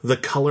film, The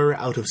Color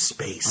Out of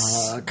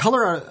Space.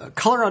 Color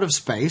Out of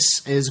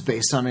Space is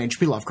based on an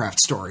H.P. Lovecraft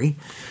story.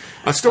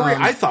 A story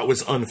I thought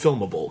was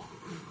unfilmable.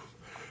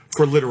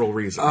 for literal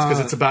reasons,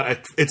 because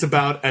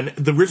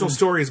the original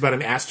story is about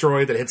an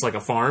asteroid that hits like a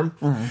farm,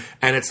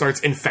 and it starts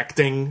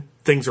infecting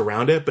things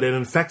around it, but it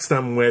infects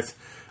them with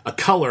a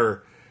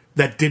color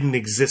that didn't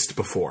exist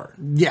before.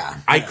 Yeah.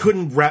 I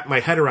couldn't wrap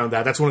my head around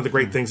that. That's one of the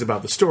great things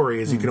about the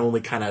story, is you can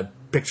only kind of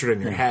picture it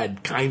in your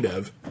head, kind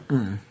of.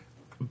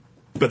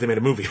 But they made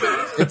a movie.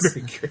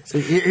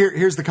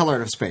 Here's the color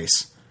out of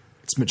space.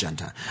 It's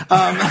magenta.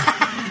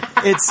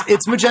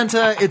 It's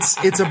magenta.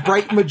 It's a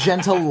bright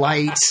magenta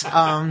light.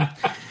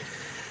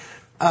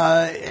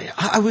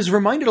 I was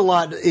reminded a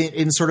lot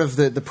in sort of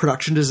the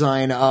production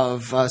design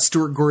of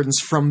Stuart Gordon's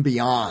From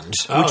Beyond,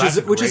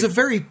 which is a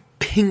very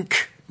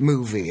pink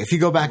movie. If you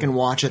go back and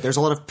watch it, there's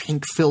a lot of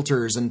pink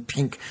filters and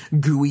pink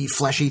gooey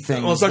fleshy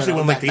things. Well, especially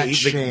when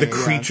the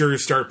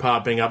creatures start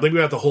popping up. Like we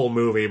got the whole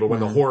movie, but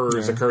when the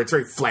horrors occur, it's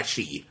very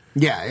fleshy.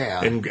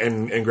 Yeah. And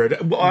great.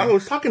 Well, I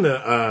was talking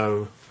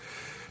to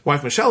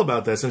wife Michelle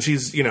about this, and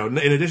she's, in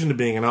addition to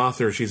being an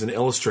author, she's an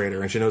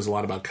illustrator, and she knows a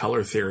lot about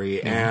color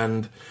theory.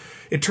 And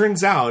it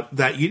turns out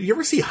that you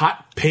ever see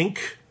hot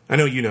pink? I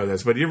know you know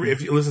this, but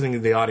if you're listening to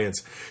the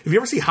audience, if you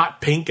ever see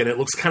hot pink and it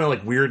looks kind of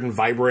like weird and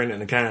vibrant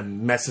and it kind of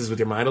messes with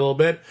your mind a little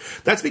bit,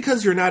 that's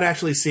because you're not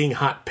actually seeing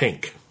hot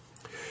pink.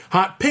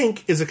 Hot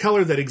pink is a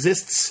color that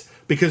exists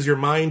because your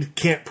mind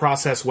can't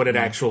process what it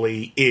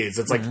actually is.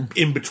 It's like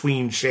in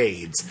between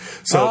shades.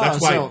 So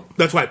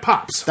that's why it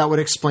pops. That would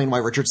explain why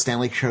Richard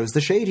Stanley chose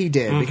the shade he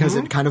did, because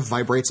it kind of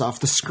vibrates off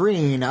the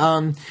screen.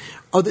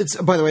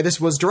 By the way, this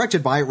was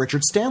directed by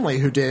Richard Stanley,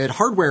 who did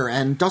Hardware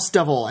and Dust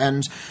Devil,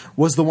 and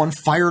was the one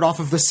fired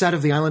off of the set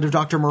of The Island of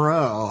Dr.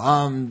 Moreau,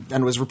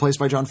 and was replaced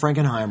by John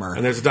Frankenheimer.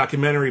 And there's a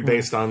documentary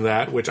based on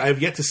that, which I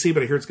have yet to see,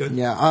 but I hear it's good.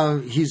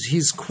 Yeah,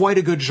 he's quite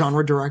a good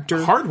genre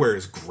director. Hardware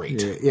is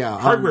great. Yeah,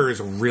 Hardware is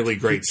a really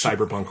great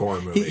cyberpunk horror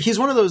movie. He's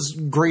one of those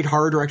great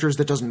horror directors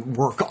that doesn't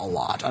work a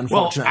lot,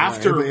 unfortunately. Well,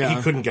 after he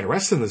couldn't get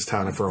arrested in this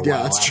town for a while.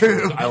 Yeah, that's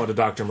true. The Island of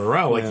Dr.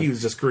 Moreau, he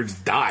was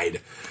just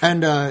died.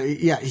 And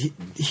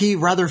he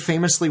rather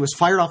famously was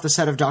fired off the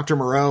set of Dr.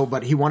 Moreau,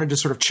 but he wanted to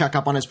sort of check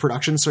up on his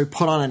production, so he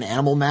put on an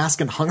animal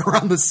mask and hung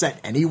around the set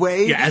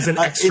anyway. Yeah, as an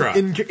extra.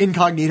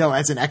 Incognito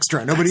as an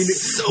extra. Nobody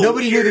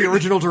knew the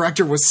original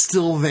director was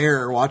still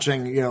there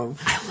watching, I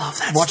love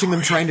that watching story.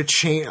 them trying to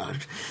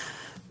change.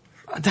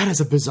 That is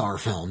a bizarre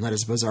film. That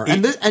is bizarre.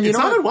 And it's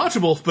not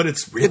unwatchable, but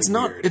it's really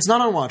weird. It's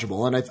not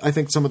unwatchable, and I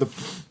think some of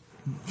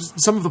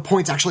the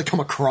points actually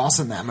come across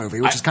in that movie,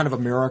 which is kind of a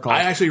miracle.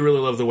 I actually really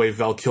love the way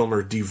Val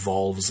Kilmer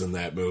devolves in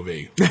that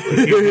movie.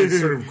 He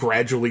sort of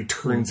gradually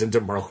turns into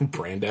Marlon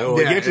Brando.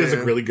 He actually has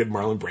a really good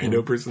Marlon Brando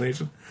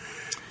impersonation.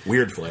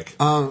 Weird flick.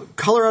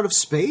 Color Out of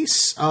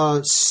Space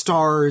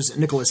stars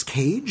Nicolas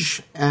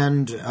Cage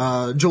and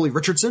Jolie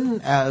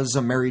Richardson as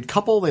a married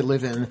couple. They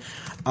live in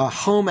a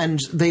home, and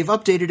they've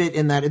updated it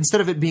in that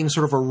instead of it being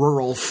sort of a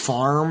rural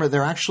farm,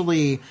 they're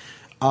actually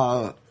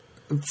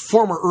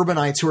former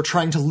urbanites who are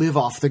trying to live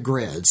off the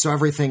grid. So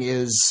everything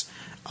is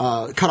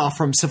cut off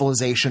from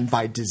civilization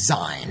by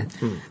design.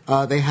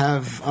 They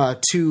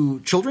have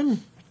 2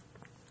 children,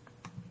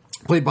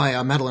 played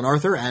by Madeline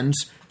Arthur and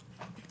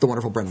the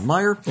wonderful Brendan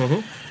Meyer.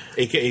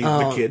 AKA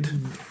the kid.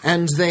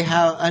 And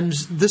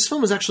this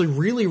film is actually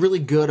really, really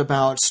good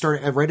about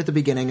starting right at the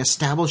beginning,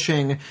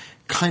 establishing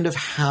kind of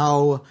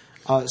how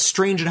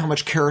strange and how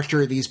much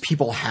character these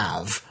people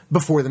have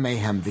before the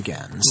mayhem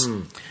begins.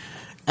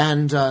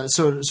 And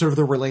so sort of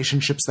the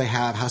relationships they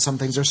have, how some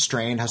things are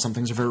strained, how some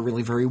things are very,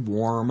 really very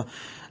warm.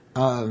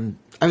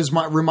 I was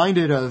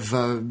reminded of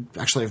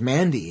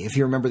Mandy, if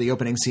you remember the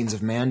opening scenes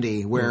of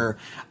Mandy, where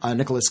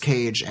Nicolas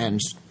Cage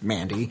and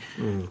Mandy,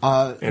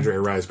 Andrea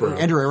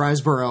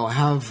Riseborough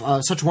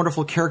have such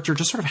wonderful character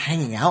just sort of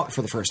hanging out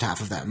for the first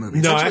half of that movie.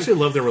 No, I actually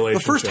love their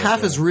relationship. The first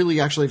half is really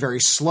actually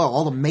very slow.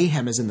 All the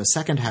mayhem is in the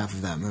second half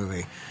of that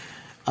movie.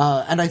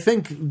 And I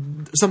think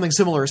something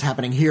similar is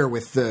happening here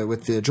with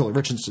the Jolie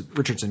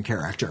Richardson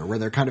character, where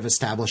they're kind of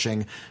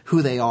establishing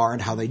who they are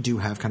and how they do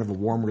have kind of a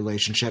warm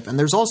relationship. And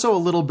there's also a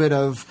little bit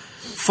of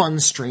fun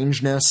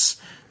strangeness.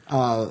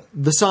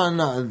 The son,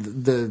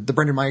 the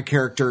Brendan Meyer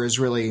character, is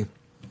really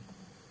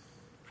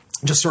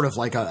just sort of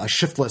like a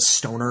shiftless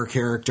stoner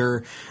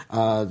character.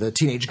 The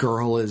teenage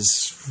girl is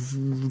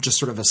just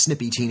sort of a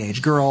snippy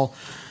teenage girl.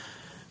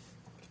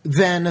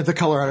 Then The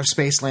Color Out of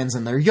Space lands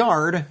in their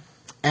yard,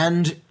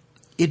 and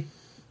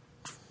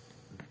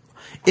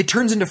it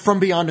turns into From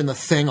Beyond and The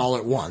Thing all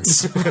at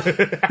once.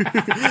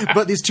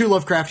 But these 2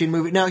 Lovecraftian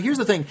movies. Now, here's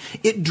the thing.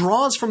 It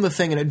draws from The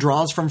Thing and it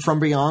draws from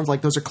Beyond.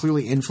 Like, those are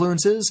clearly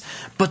influences.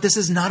 But this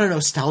is not a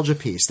nostalgia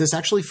piece. This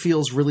actually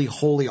feels really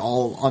wholly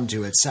all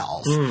unto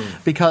itself.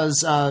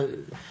 Because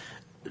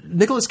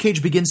Nicolas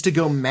Cage begins to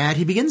go mad.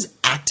 He begins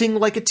acting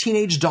like a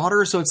teenage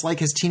daughter. So it's like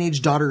his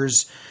teenage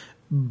daughter's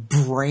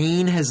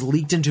brain has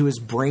leaked into his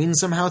brain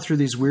somehow through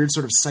these weird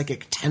sort of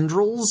psychic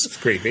tendrils. It's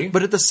creepy.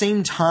 But at the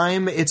same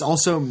time, it's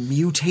also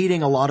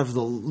mutating a lot of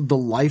the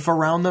life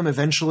around them.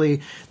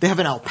 Eventually, they have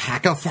an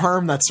alpaca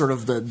farm. That's sort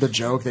of the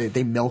joke.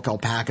 They milk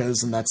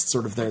alpacas, and that's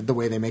sort of the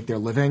way they make their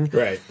living.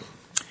 Right.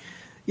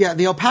 Yeah,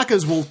 the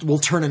alpacas will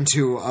turn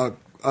into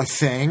a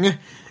thing.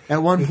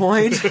 at one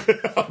point.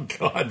 Oh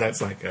God,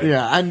 that's not good.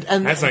 Yeah, and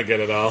That's not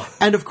good at all.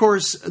 And of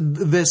course,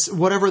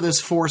 whatever this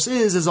force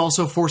is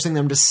also forcing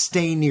them to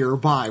stay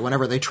nearby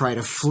whenever they try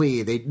to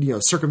flee.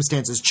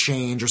 Circumstances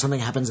change or something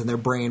happens in their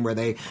brain where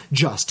they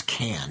just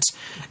can't.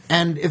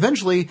 And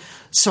eventually,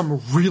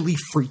 some really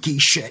freaky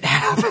shit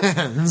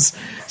happens.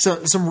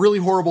 So some really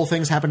horrible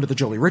things happen to the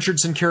Jolie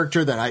Richardson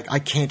character that I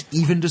can't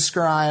even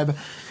describe.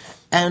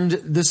 And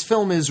this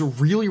film is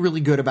really,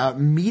 really good about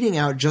meting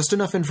out just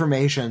enough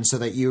information so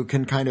that you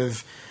can kind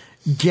of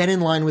get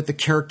in line with the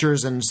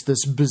characters and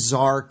this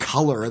bizarre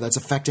color that's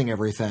affecting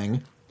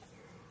everything,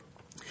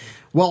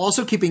 while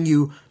also keeping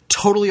you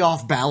totally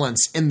off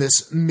balance in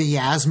this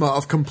miasma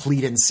of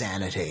complete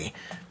insanity.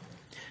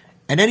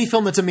 And any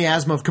film that's a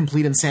miasma of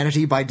complete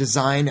insanity by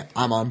design,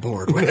 I'm on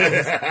board with.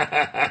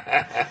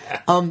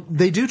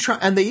 They do try,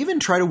 and they even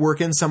try to work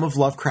in some of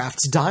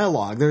Lovecraft's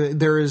dialogue.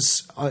 There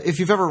is, if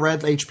you've ever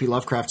read H.P.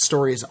 Lovecraft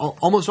stories,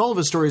 almost all of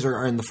his stories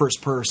are in the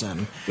first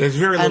person. There's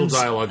very little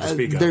dialogue to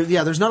speak of.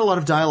 There's not a lot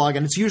of dialogue,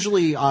 and it's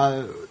usually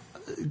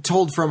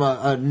told from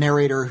a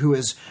narrator who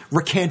is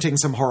recanting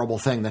some horrible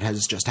thing that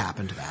has just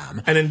happened to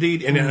them. And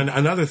indeed, and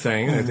another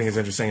thing I think is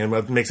interesting, and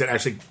what makes it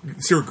actually,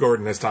 Stuart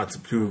Gordon has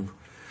talked to.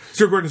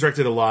 Stuart Gordon's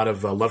directed a lot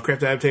of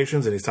Lovecraft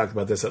adaptations, and he's talked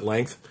about this at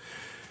length.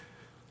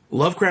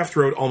 Lovecraft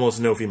wrote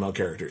almost no female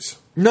characters.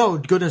 No,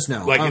 goodness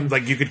no.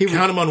 Like you could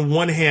count them on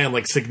one hand,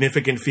 like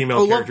significant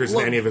female characters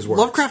in any of his works.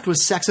 Lovecraft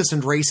was sexist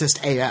and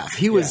racist AF.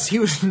 He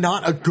was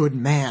not a good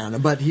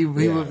man, but he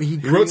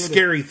wrote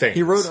scary things.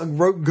 He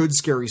wrote good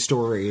scary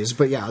stories,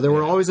 but they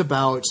were always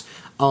about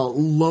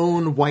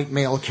lone white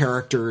male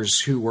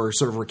characters who were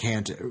sort of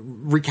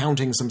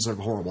recounting some sort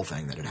of horrible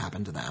thing that had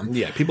happened to them.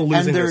 Yeah, people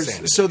losing their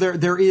sanity. So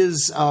there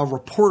is a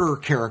reporter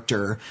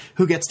character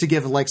who gets to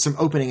give like some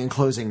opening and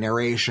closing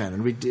narration,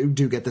 and we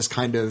do get this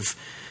kind of.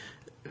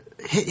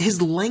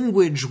 His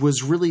language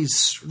was really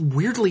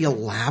weirdly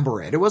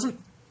elaborate. It wasn't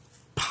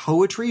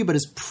poetry, but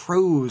his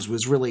prose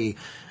was really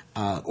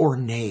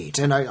ornate,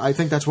 and I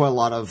think that's why a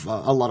lot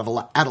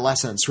of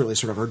adolescents really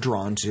sort of are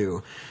drawn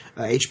to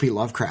H.P.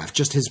 Lovecraft.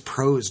 Just his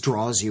prose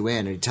draws you in,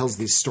 and he tells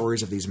these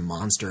stories of these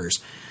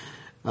monsters.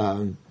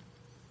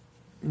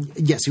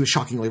 Yes, he was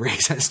shockingly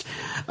racist.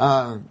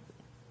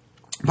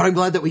 But I'm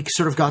glad that we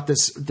sort of got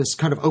this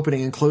kind of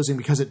opening and closing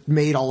because it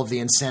made all of the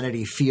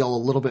insanity feel a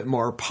little bit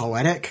more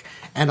poetic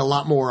and a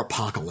lot more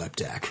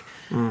apocalyptic.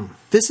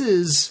 This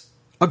is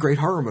a great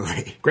horror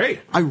movie. Great.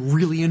 I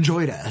really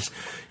enjoyed it.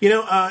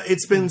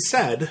 It's been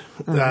said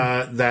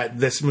that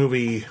this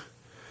movie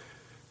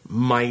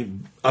might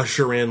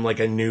usher in like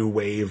a new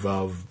wave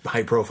of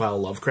high-profile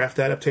Lovecraft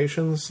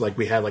adaptations. Like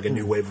we had like a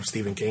new wave of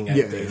Stephen King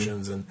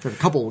adaptations, and a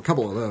couple of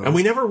those. And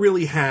we never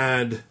really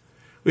had.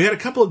 We had a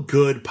couple of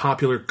good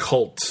popular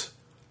cult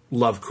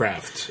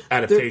Lovecraft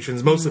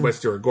adaptations, mostly by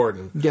Stuart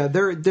Gordon. Yeah,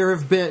 there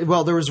have been.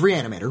 Well, there was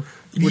Reanimator,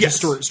 which is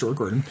Stuart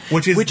Gordon,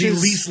 which is the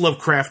least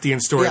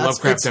Lovecraftian story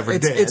Lovecraft ever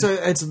did.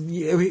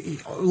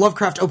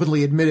 Lovecraft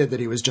openly admitted that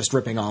he was just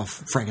ripping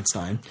off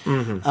Frankenstein.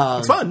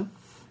 It's fun.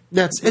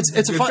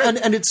 It's a fun,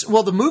 and it's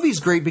the movie's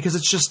great because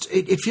it's just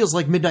it feels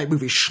like midnight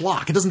movie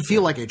schlock. It doesn't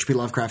feel like H.P.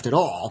 Lovecraft at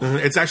all.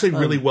 It's actually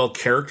really well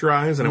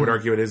characterized, and I would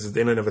argue it is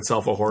in and of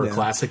itself a horror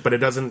classic. But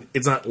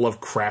it's not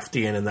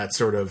Lovecraftian in that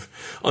sort of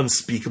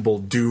unspeakable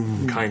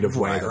doom kind of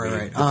way that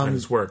we define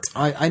his work.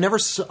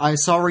 I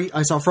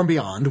saw From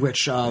Beyond,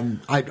 which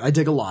I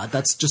dig a lot.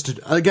 That's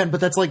just but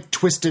that's like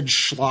twisted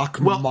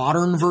schlock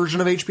modern version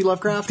of H.P.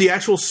 Lovecraft. The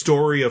actual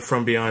story of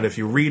From Beyond, if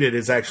you read it,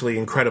 is actually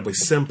incredibly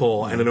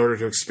simple, and in order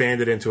to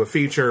expand it into a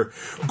feature,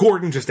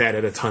 Gordon just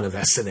added a ton of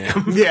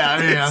S&M.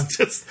 Yeah.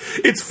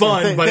 It's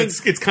fun, but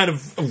it's kind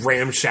of a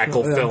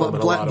ramshackle film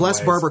in a lot of ways. Bless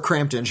Barbara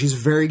Crampton. She's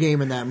very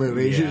game in that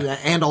movie,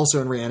 and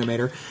also in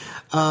Reanimator.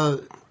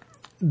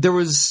 There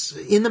was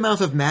In the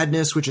Mouth of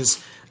Madness, which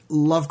is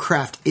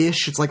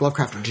Lovecraft-ish. It's like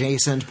Lovecraft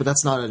adjacent, but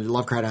that's not a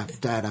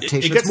Lovecraft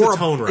adaptation. It gets the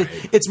tone right.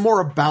 It's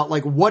more about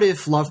like what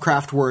if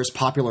Lovecraft were as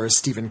popular as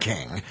Stephen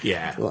King?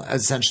 Yeah,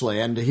 essentially,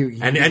 and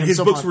his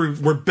books were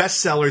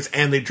bestsellers,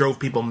 and they drove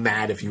people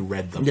mad if you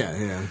read them.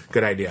 Yeah.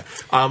 Good idea.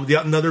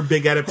 Another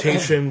big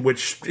adaptation,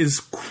 which is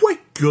quite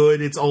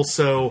good. It's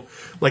also,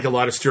 like a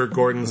lot of Stuart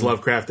Gordon's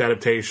Lovecraft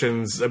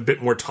adaptations, a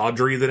bit more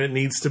tawdry than it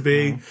needs to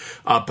be.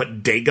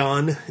 But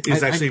Dagon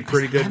is actually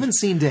pretty good. I haven't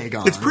seen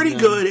Dagon. It's pretty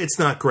good. It's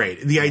not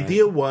great. The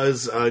idea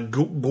was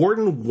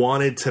Gordon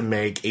wanted to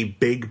make a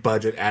big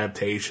budget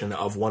adaptation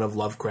of one of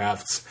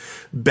Lovecraft's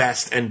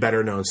best and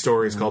better known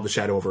stories called The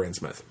Shadow over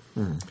Innsmouth.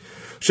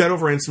 Shadow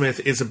over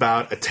Innsmouth is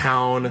about a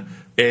town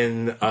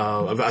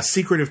a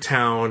secretive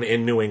town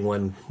in New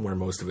England, where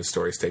most of his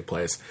stories take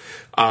place,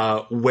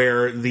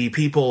 where the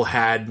people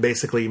had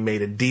basically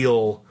made a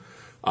deal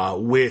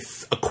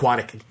with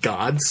aquatic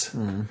gods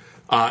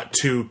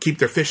to keep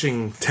their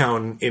fishing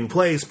town in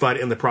place, but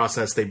in the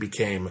process they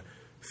became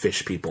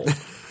fish people.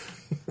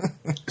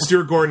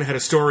 Stuart Gordon had a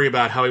story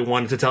about how he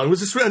wanted to tell.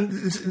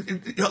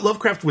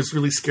 Lovecraft was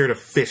really scared of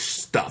fish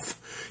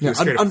stuff. He was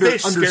scared of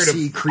fish,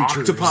 undersea scared of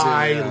creatures,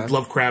 octopi.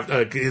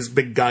 Lovecraft, his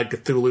big god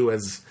Cthulhu,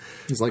 as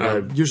He's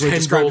like usually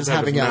described as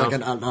having mouth.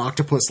 like an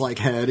octopus-like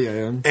head.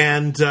 Yeah.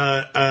 And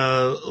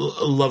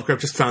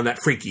Lovecraft just found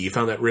that freaky. He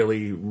found that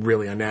really,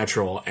 really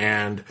unnatural.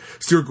 And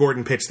Stuart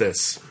Gordon pitched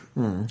this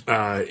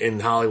in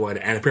Hollywood.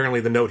 And apparently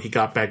the note he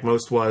got back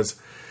most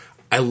was,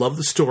 I love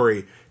the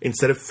story.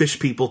 Instead of fish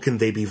people, can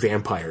they be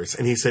vampires?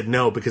 And he said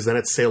no, because then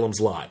it's Salem's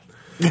Lot.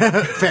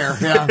 Fair,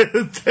 yeah.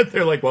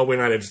 They're like, well, we're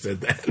not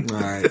interested then. All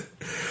right.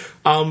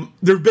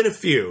 There have been a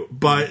few,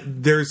 but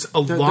there's a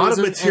lot of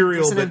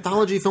material. There's an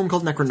anthology film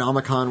called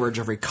Necronomicon where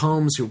Jeffrey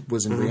Combs, who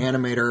was in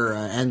Reanimator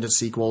and the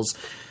sequels,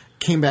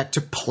 came back to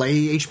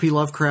play H.P.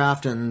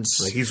 Lovecraft, and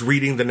he's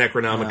reading the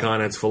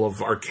Necronomicon. It's full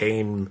of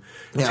arcane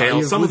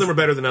tales. Some of them are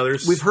better than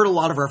others. We've heard a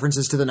lot of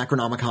references to the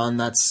Necronomicon.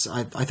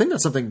 I think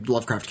that's something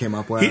Lovecraft came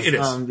up with. It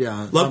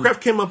is. Lovecraft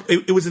came up.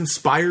 It was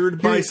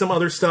inspired by some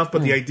other stuff,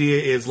 but the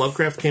idea is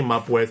Lovecraft came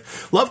up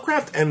with.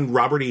 Lovecraft and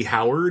Robert E.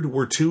 Howard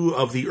were two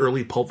of the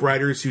early pulp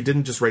writers who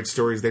didn't just write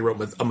stories; they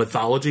wrote a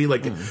mythology,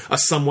 like a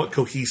somewhat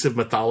cohesive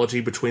mythology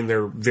between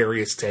their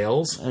various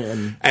tales.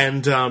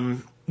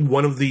 And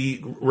one of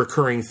the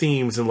recurring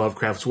themes in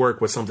Lovecraft's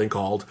work was something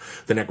called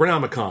the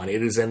Necronomicon.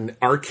 It is an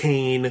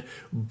arcane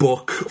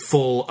book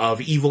full of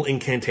evil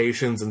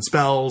incantations and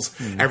spells.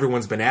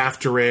 Everyone's been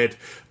after it.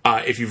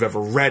 If you've ever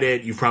read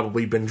it, you've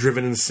probably been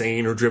driven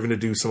insane or driven to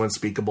do some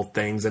unspeakable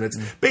things. And it's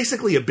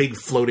basically a big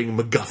floating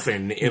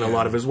MacGuffin in a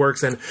lot of his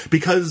works. And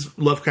because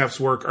Lovecraft's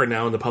work are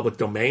now in the public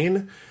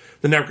domain,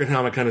 the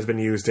Necronomicon has been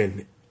used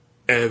in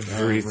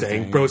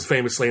everything. Most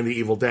famously in the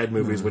Evil Dead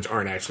movies, which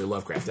aren't actually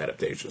Lovecraft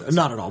adaptations.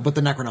 Not at all, but the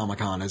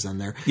Necronomicon is in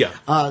there. Yeah.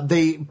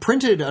 They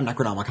printed a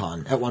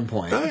Necronomicon at one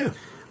point. Oh,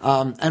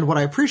 yeah. And what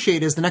I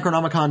appreciate is the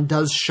Necronomicon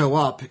does show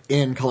up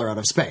in Color Out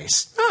of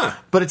Space.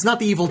 Ah. But it's not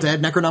the Evil Dead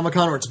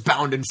Necronomicon where it's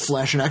bound in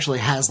flesh and actually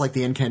has like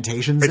the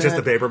incantations. It's just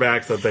the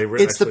paperback that they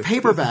It's the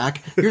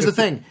paperback. Here's the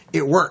thing.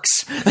 It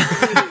works.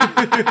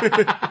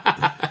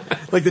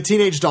 Like the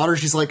teenage daughter,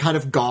 she's like kind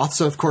of goth,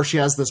 so of course she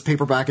has this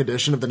paperback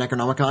edition of the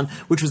Necronomicon,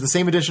 which was the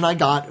same edition I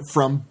got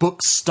from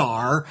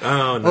Bookstar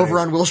over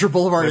on Wilshire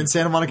Boulevard in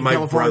Santa Monica,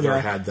 California. My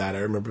brother had that. I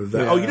remember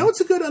that. Yeah. Oh, you know what's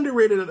a good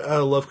underrated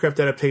Lovecraft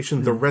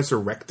adaptation? The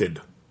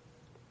Resurrected.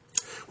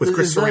 With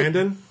Chris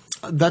Sarandon.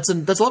 That's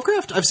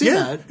Lovecraft? I've seen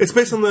that. It's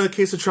based on the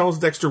case of Charles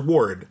Dexter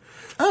Ward.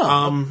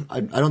 Oh, I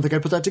don't think I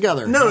put that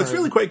together. No, it's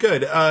really quite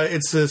good.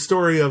 It's a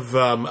story of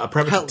a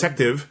private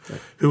detective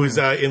who is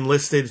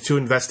enlisted to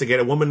investigate.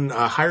 A woman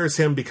hires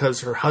him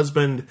because her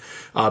husband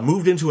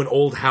moved into an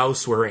old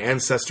house where her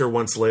ancestor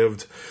once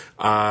lived,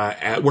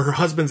 where her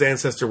husband's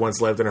ancestor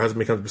once lived, and her husband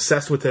becomes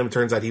obsessed with him.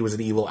 Turns out he was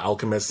an evil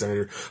alchemist, and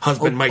her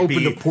husband might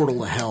be... Opened a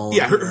portal to hell.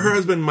 Yeah, her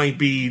husband might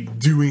be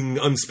doing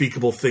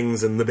unspeakable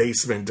things in the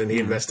basement, and he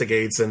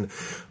investigates, and...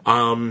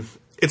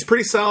 it's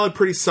pretty solid.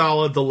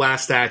 The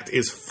last act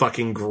is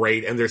fucking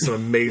great, and there's some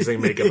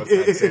amazing makeup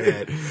effects in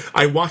it.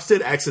 I watched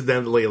it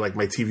accidentally, like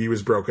my TV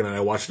was broken, and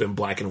I watched it in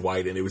black and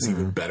white, and it was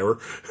even better.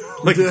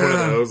 Like it's one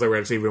of those that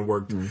actually even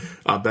worked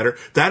better.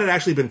 That had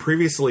actually been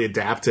previously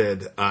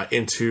adapted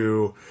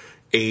into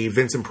a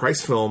Vincent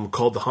Price film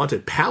called The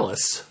Haunted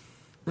Palace.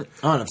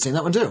 Oh, and I've seen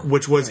that one too.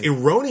 Which was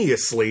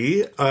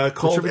erroneously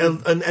called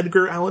an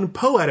Edgar Allan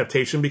Poe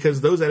adaptation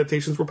because those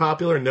adaptations were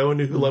popular and no one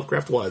knew who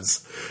Lovecraft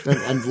was.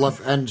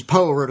 And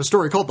Poe wrote a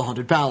story called The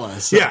Haunted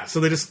Palace. So. Yeah, so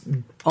they just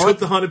took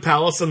The Haunted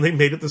Palace and they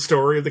made it the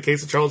story of the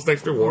case of Charles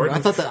Dexter Ward.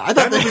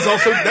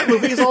 That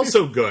movie is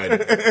also good.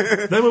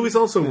 That movie's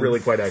also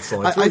really quite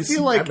excellent. It's really I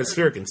feel like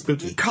atmospheric and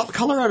spooky.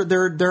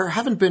 Colorado, there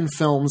haven't been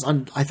films,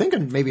 I think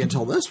maybe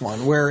until this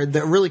one, where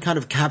that really kind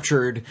of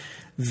captured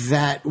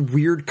that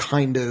weird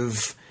kind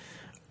of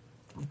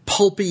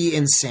pulpy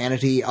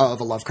insanity of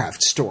a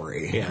Lovecraft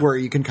story, where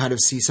you can kind of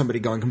see somebody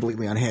going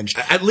completely unhinged.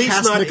 At least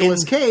Cast not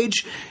Nicolas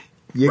Cage,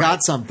 you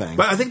got something.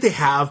 But I think they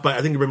have. But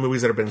I think there have been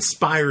movies that have been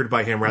inspired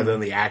by him rather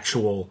than the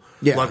actual.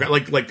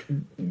 Lovecraft. Like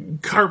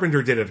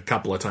Carpenter did it a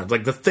couple of times.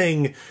 Like The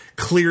Thing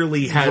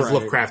clearly has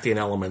Lovecraftian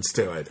elements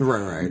to it.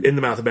 Right. In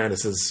the Mouth of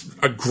Madness is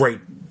a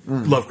great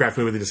Lovecraft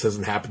movie that just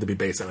doesn't happen to be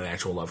based on an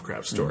actual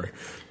Lovecraft story.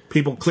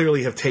 People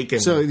clearly have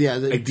taken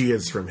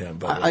ideas from him.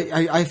 But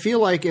I feel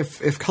like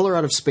if Color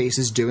Out of Space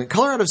is doing...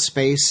 Color Out of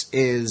Space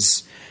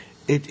is...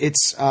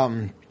 It's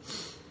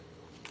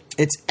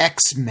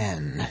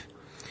X-Men.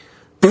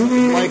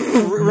 Like,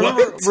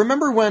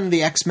 remember when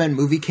the X-Men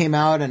movie came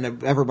out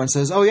and everyone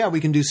says, oh yeah,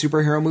 we can do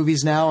superhero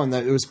movies now, and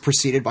that it was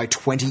preceded by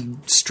 20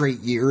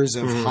 straight years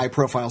of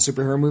high-profile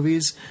superhero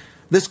movies?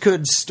 This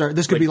could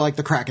be like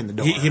the crack in the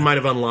door. He might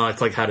have unlocked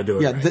how to do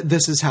it. Yeah,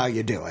 this is how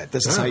you do it.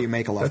 This is how you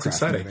make a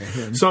Lovecraft movie. That's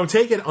exciting. So I'm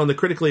taking it on the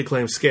critically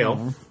acclaimed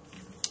scale.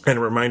 And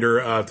a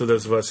reminder to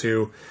those of us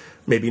who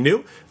may be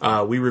new,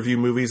 we review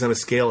movies on a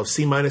scale of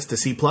C- to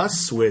C+,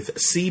 with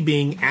C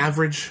being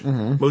average.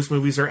 Most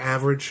movies are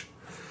average.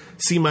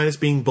 C-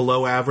 being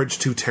below average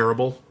to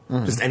terrible,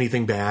 just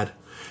anything bad.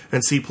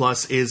 And C+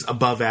 is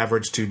above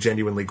average to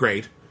genuinely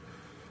great.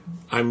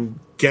 I'm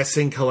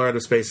guessing Color Out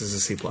of Space is a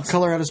C+.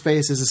 Color Out of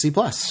Space is a C+.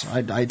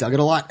 I dug it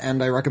a lot,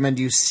 and I recommend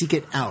you seek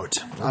it out.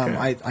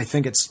 Okay. I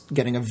think it's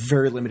getting a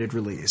very limited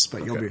release,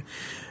 but you'll be...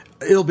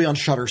 It'll be on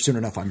Shudder soon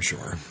enough, I'm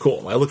sure.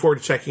 Cool. I look forward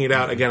to checking it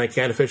out. Again, I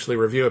can't officially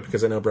review it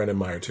because I know Brendan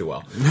Meyer too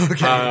well.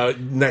 Okay.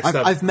 Next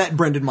up, I've met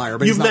Brendan Meyer,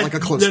 but he's not like a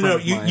close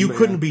friend of mine. You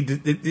couldn't be.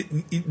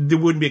 There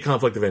wouldn't be a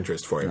conflict of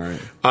interest for you.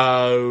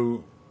 All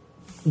right.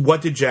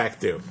 What did Jack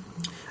do?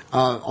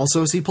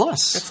 Also a C+.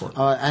 Excellent.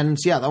 And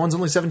yeah, that one's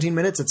only 17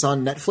 minutes. It's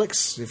on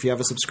Netflix. If you have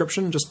a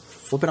subscription, just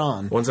flip it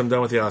on. Once I'm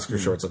done with the Oscar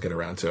shorts, I'll get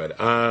around to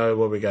it.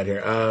 What we got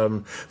here?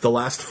 The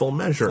Last Full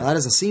Measure. That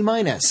is a C-.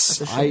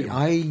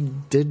 I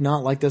did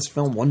not like this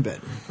film one bit.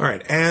 All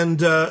right. And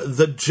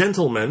The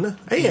Gentleman.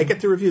 Hey, I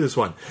get to review this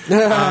one.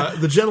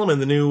 The Gentleman,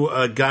 the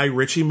new Guy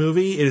Ritchie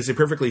movie. It is a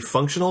perfectly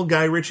functional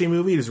Guy Ritchie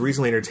movie. It is a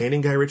reasonably entertaining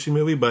Guy Ritchie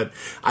movie, but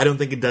I don't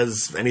think it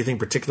does anything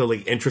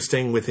particularly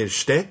interesting with his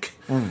shtick,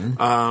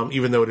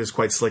 even though it is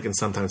quite slick and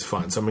sometimes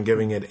fun. So I'm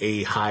giving it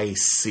a high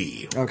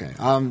C. Okay.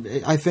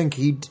 I think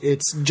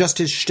it's just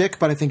his shtick,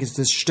 but I think it's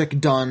his shtick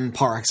done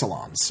par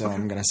excellence. So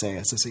I'm going to say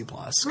it's a C+,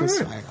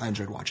 because I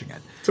enjoyed watching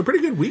it. It's a pretty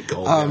good week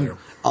altogether.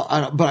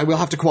 But I will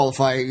have to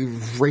qualify,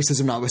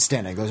 racism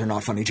notwithstanding. Those are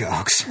not funny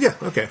jokes. Yeah,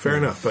 okay, fair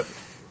enough, but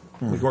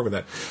we can work with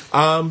that.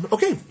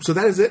 Okay, so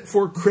that is it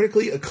for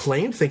Critically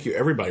Acclaimed. Thank you,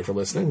 everybody, for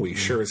listening. We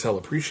sure as hell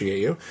appreciate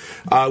you.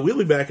 We'll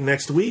be back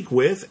next week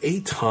with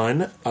a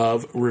ton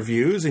of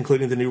reviews,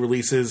 including the new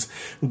releases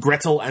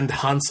Gretel and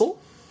Hansel,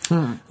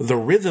 the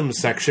Rhythm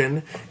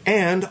section,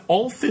 and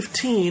all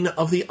 15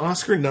 of the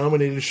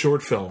Oscar-nominated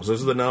short films.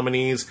 Those are the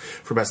nominees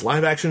for Best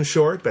Live-Action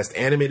Short, Best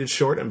Animated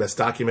Short, and Best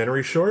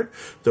Documentary Short.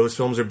 Those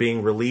films are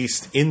being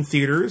released in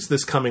theaters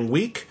this coming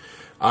week.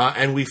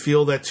 And we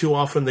feel that too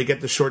often they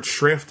get the short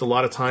shrift. A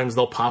lot of times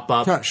they'll pop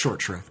up. Not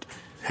short shrift.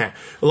 A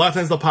lot of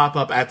times they'll pop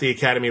up at the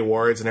Academy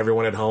Awards, and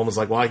everyone at home is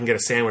like, well, I can get a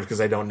sandwich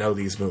because I don't know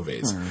these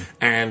movies.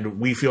 And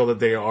we feel that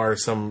they are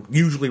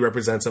usually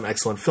represent some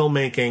excellent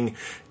filmmaking,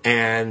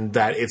 and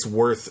that it's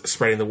worth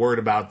spreading the word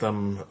about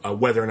them,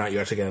 whether or not you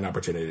actually get an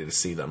opportunity to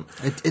see them.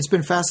 It's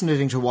been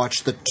fascinating to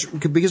watch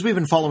because we've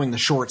been following the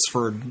shorts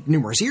for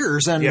numerous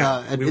years, and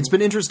it's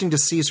been interesting to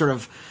see sort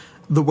of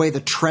the way the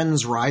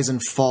trends rise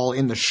and fall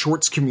in the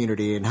shorts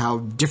community and how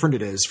different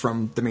it is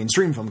from the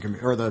mainstream film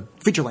community or the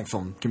feature-length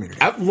film community.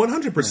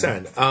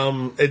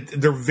 100%.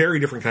 They're very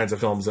different kinds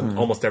of films in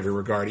almost every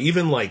regard.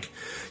 Even like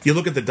you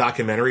look at the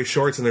documentary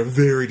shorts, and they're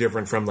very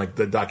different from like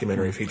the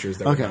documentary features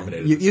that were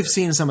nominated. You've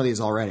seen some of these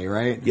already,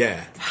 right?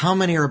 Yeah. How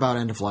many are about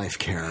end-of-life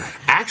care?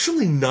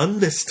 Actually, none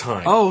this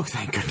time. Oh,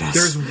 thank goodness.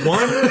 There's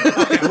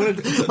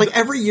one. Like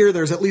every year,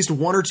 there's at least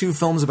one or two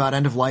films about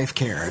end-of-life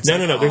care. It's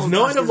no. There's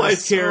no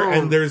end-of-life care,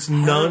 and there's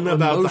none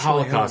about the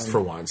Holocaust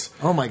for once.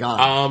 Oh my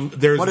god!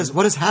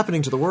 What is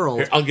happening to the world?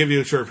 Here, I'll give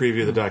you a short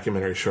preview of the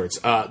documentary shorts.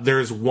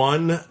 There's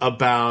one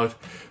about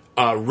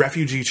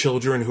refugee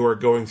children who are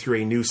going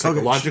through a new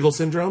psychological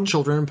syndrome.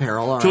 Children in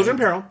peril. Children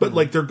in peril, but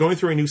like they're going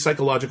through a new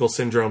psychological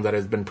syndrome that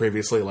has been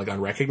previously like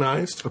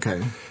unrecognized.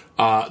 Okay.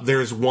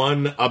 There's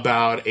one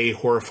about a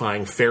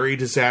horrifying ferry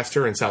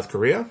disaster in South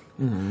Korea.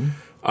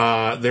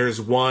 There's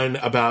one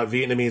about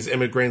Vietnamese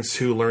immigrants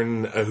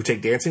who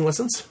take dancing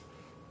lessons.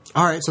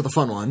 All right, so the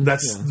fun one.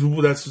 That's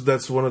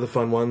one of the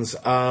fun ones.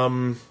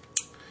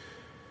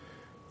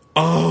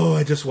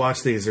 I just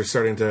watched these. They're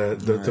starting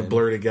to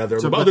blur together.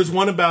 There's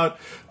one about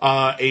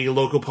a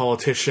local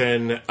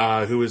politician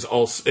who is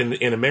also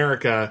in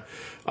America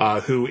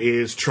who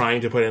is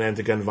trying to put an end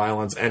to gun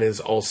violence and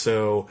is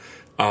also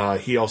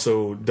he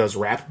also does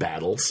rap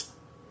battles.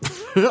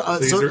 So we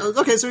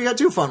got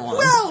two fun ones.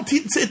 Well,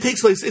 it takes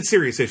place. It's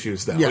serious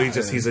issues though. Yeah,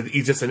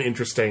 he's just an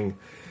interesting.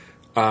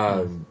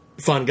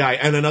 Fun guy.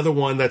 And another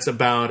one that's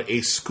about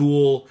a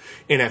school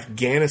in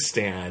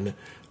Afghanistan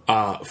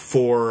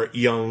for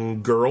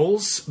young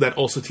girls that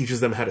also teaches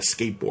them how to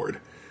skateboard.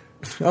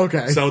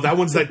 Okay. So that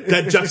one's that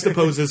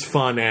juxtaposes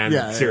fun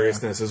and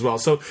seriousness as well.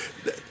 So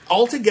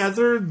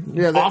altogether,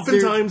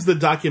 oftentimes the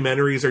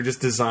documentaries are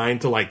just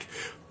designed to like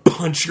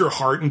punch your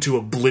heart into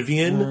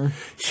oblivion.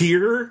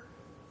 Here,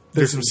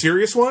 there's some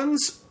serious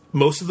ones.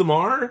 Most of them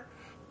are.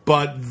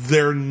 But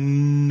they're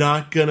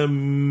not going to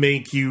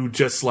make you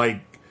just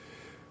like,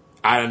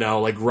 I don't know,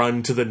 like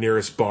run to the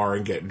nearest bar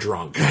and get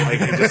drunk. Like,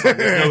 there's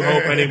no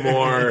hope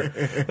anymore.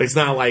 It's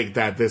not like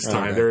that this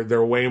time. Okay.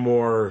 They're way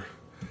more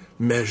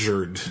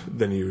measured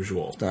than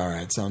usual. All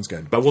right, sounds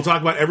good. But we'll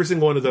talk about every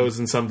single one of those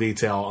in some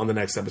detail on the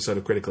next episode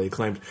of Critically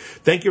Acclaimed.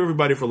 Thank you,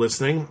 everybody, for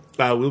listening.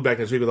 We'll be back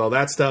next week with all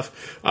that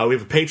stuff. We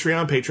have a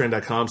Patreon,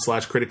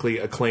 patreon.com/critically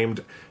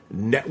acclaimed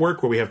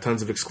network, where we have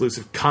tons of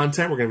exclusive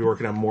content. We're going to be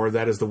working on more of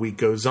that as the week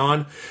goes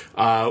on.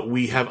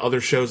 We have other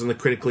shows on the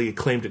Critically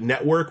Acclaimed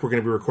network. We're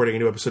going to be recording a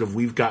new episode of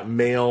We've Got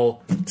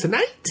Mail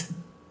tonight.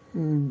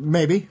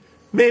 Maybe.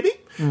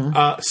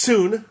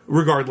 Soon,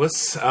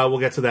 regardless. We'll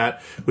get to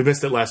that. We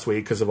missed it last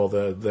week because of all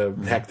the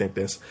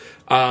hecticness.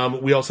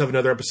 We also have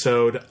another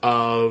episode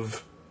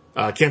of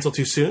Cancel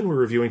Too Soon. We're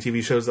reviewing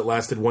TV shows that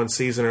lasted one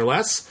season or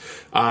less.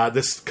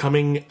 This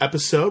coming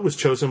episode was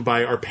chosen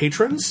by our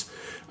patrons,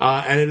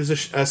 and it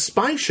is a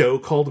spy show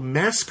called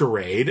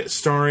Masquerade,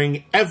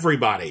 starring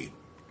everybody.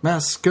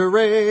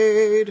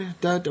 Masquerade.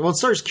 Well, it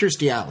stars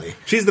Kirstie Alley.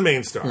 She's the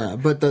main star. Yeah,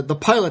 but the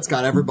pilot's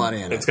got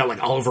everybody in it. It's got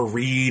like Oliver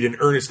Reed and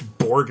Ernest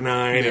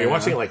Borgnine, and you're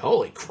watching it like,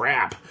 holy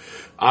crap.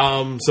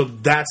 So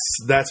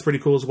that's pretty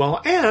cool as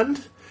well.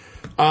 And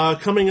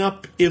coming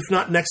up, if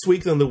not next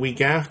week, then the week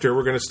after,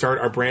 we're going to start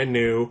our brand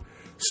new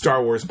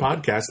Star Wars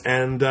podcast.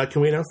 And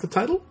can we announce the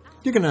title?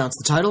 You can announce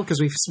the title, because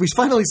we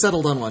finally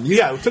settled on one. It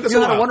took us a while.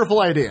 You had a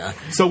wonderful idea.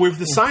 So we've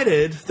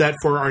decided that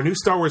for our new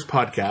Star Wars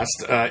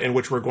podcast, in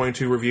which we're going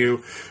to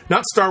review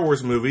not Star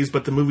Wars movies,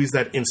 but the movies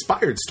that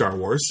inspired Star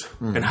Wars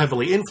and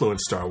heavily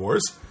influenced Star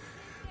Wars,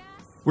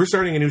 we're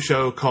starting a new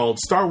show called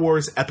Star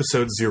Wars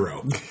Episode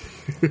 0.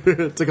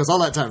 It took us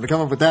all that time to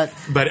come up with that.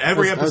 But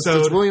every episode...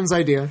 That's William's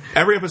idea.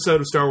 Every episode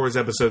of Star Wars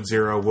Episode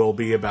 0 will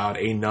be about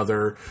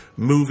another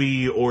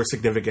movie or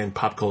significant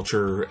pop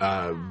culture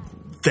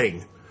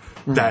thing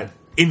that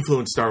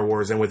influenced Star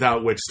Wars, and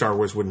without which Star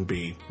Wars wouldn't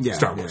be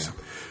Star Wars.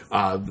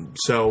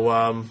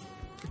 So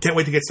can't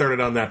wait to get started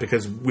on that,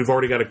 because we've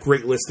already got a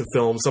great list of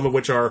films, some of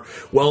which are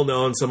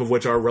well-known, some of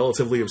which are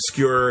relatively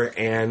obscure,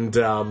 and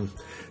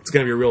it's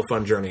going to be a real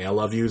fun journey. I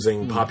love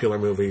using popular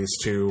movies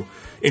to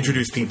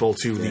introduce people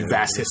to the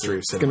vast history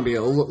of cinema. It's going to be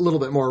a little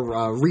bit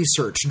more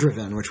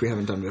research-driven, which we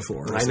haven't done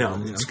before. I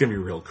know. It's going to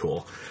be real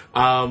cool.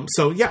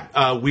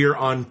 We're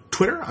on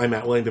Twitter. I'm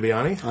at William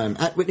Debiani. I'm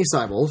at Whitney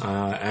Seibold.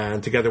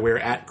 And together we're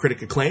at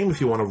Critic Acclaim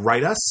if you want to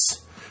write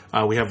us.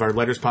 We have our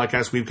Letters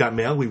podcast, We've Got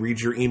Mail. We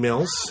read your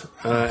emails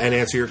and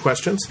answer your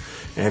questions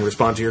and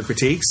respond to your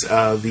critiques.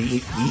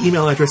 The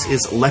email address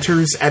is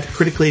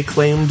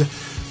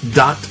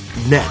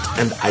letters@criticallyacclaimed.net,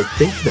 and I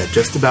think that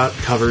just about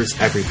covers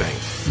everything.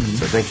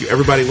 So thank you,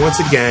 everybody, once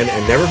again,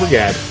 and never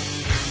forget,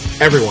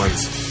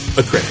 everyone's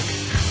a critic.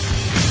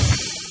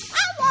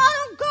 I want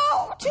to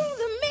go to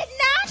the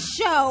midnight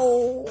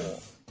show.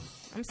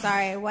 I'm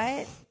sorry,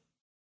 what?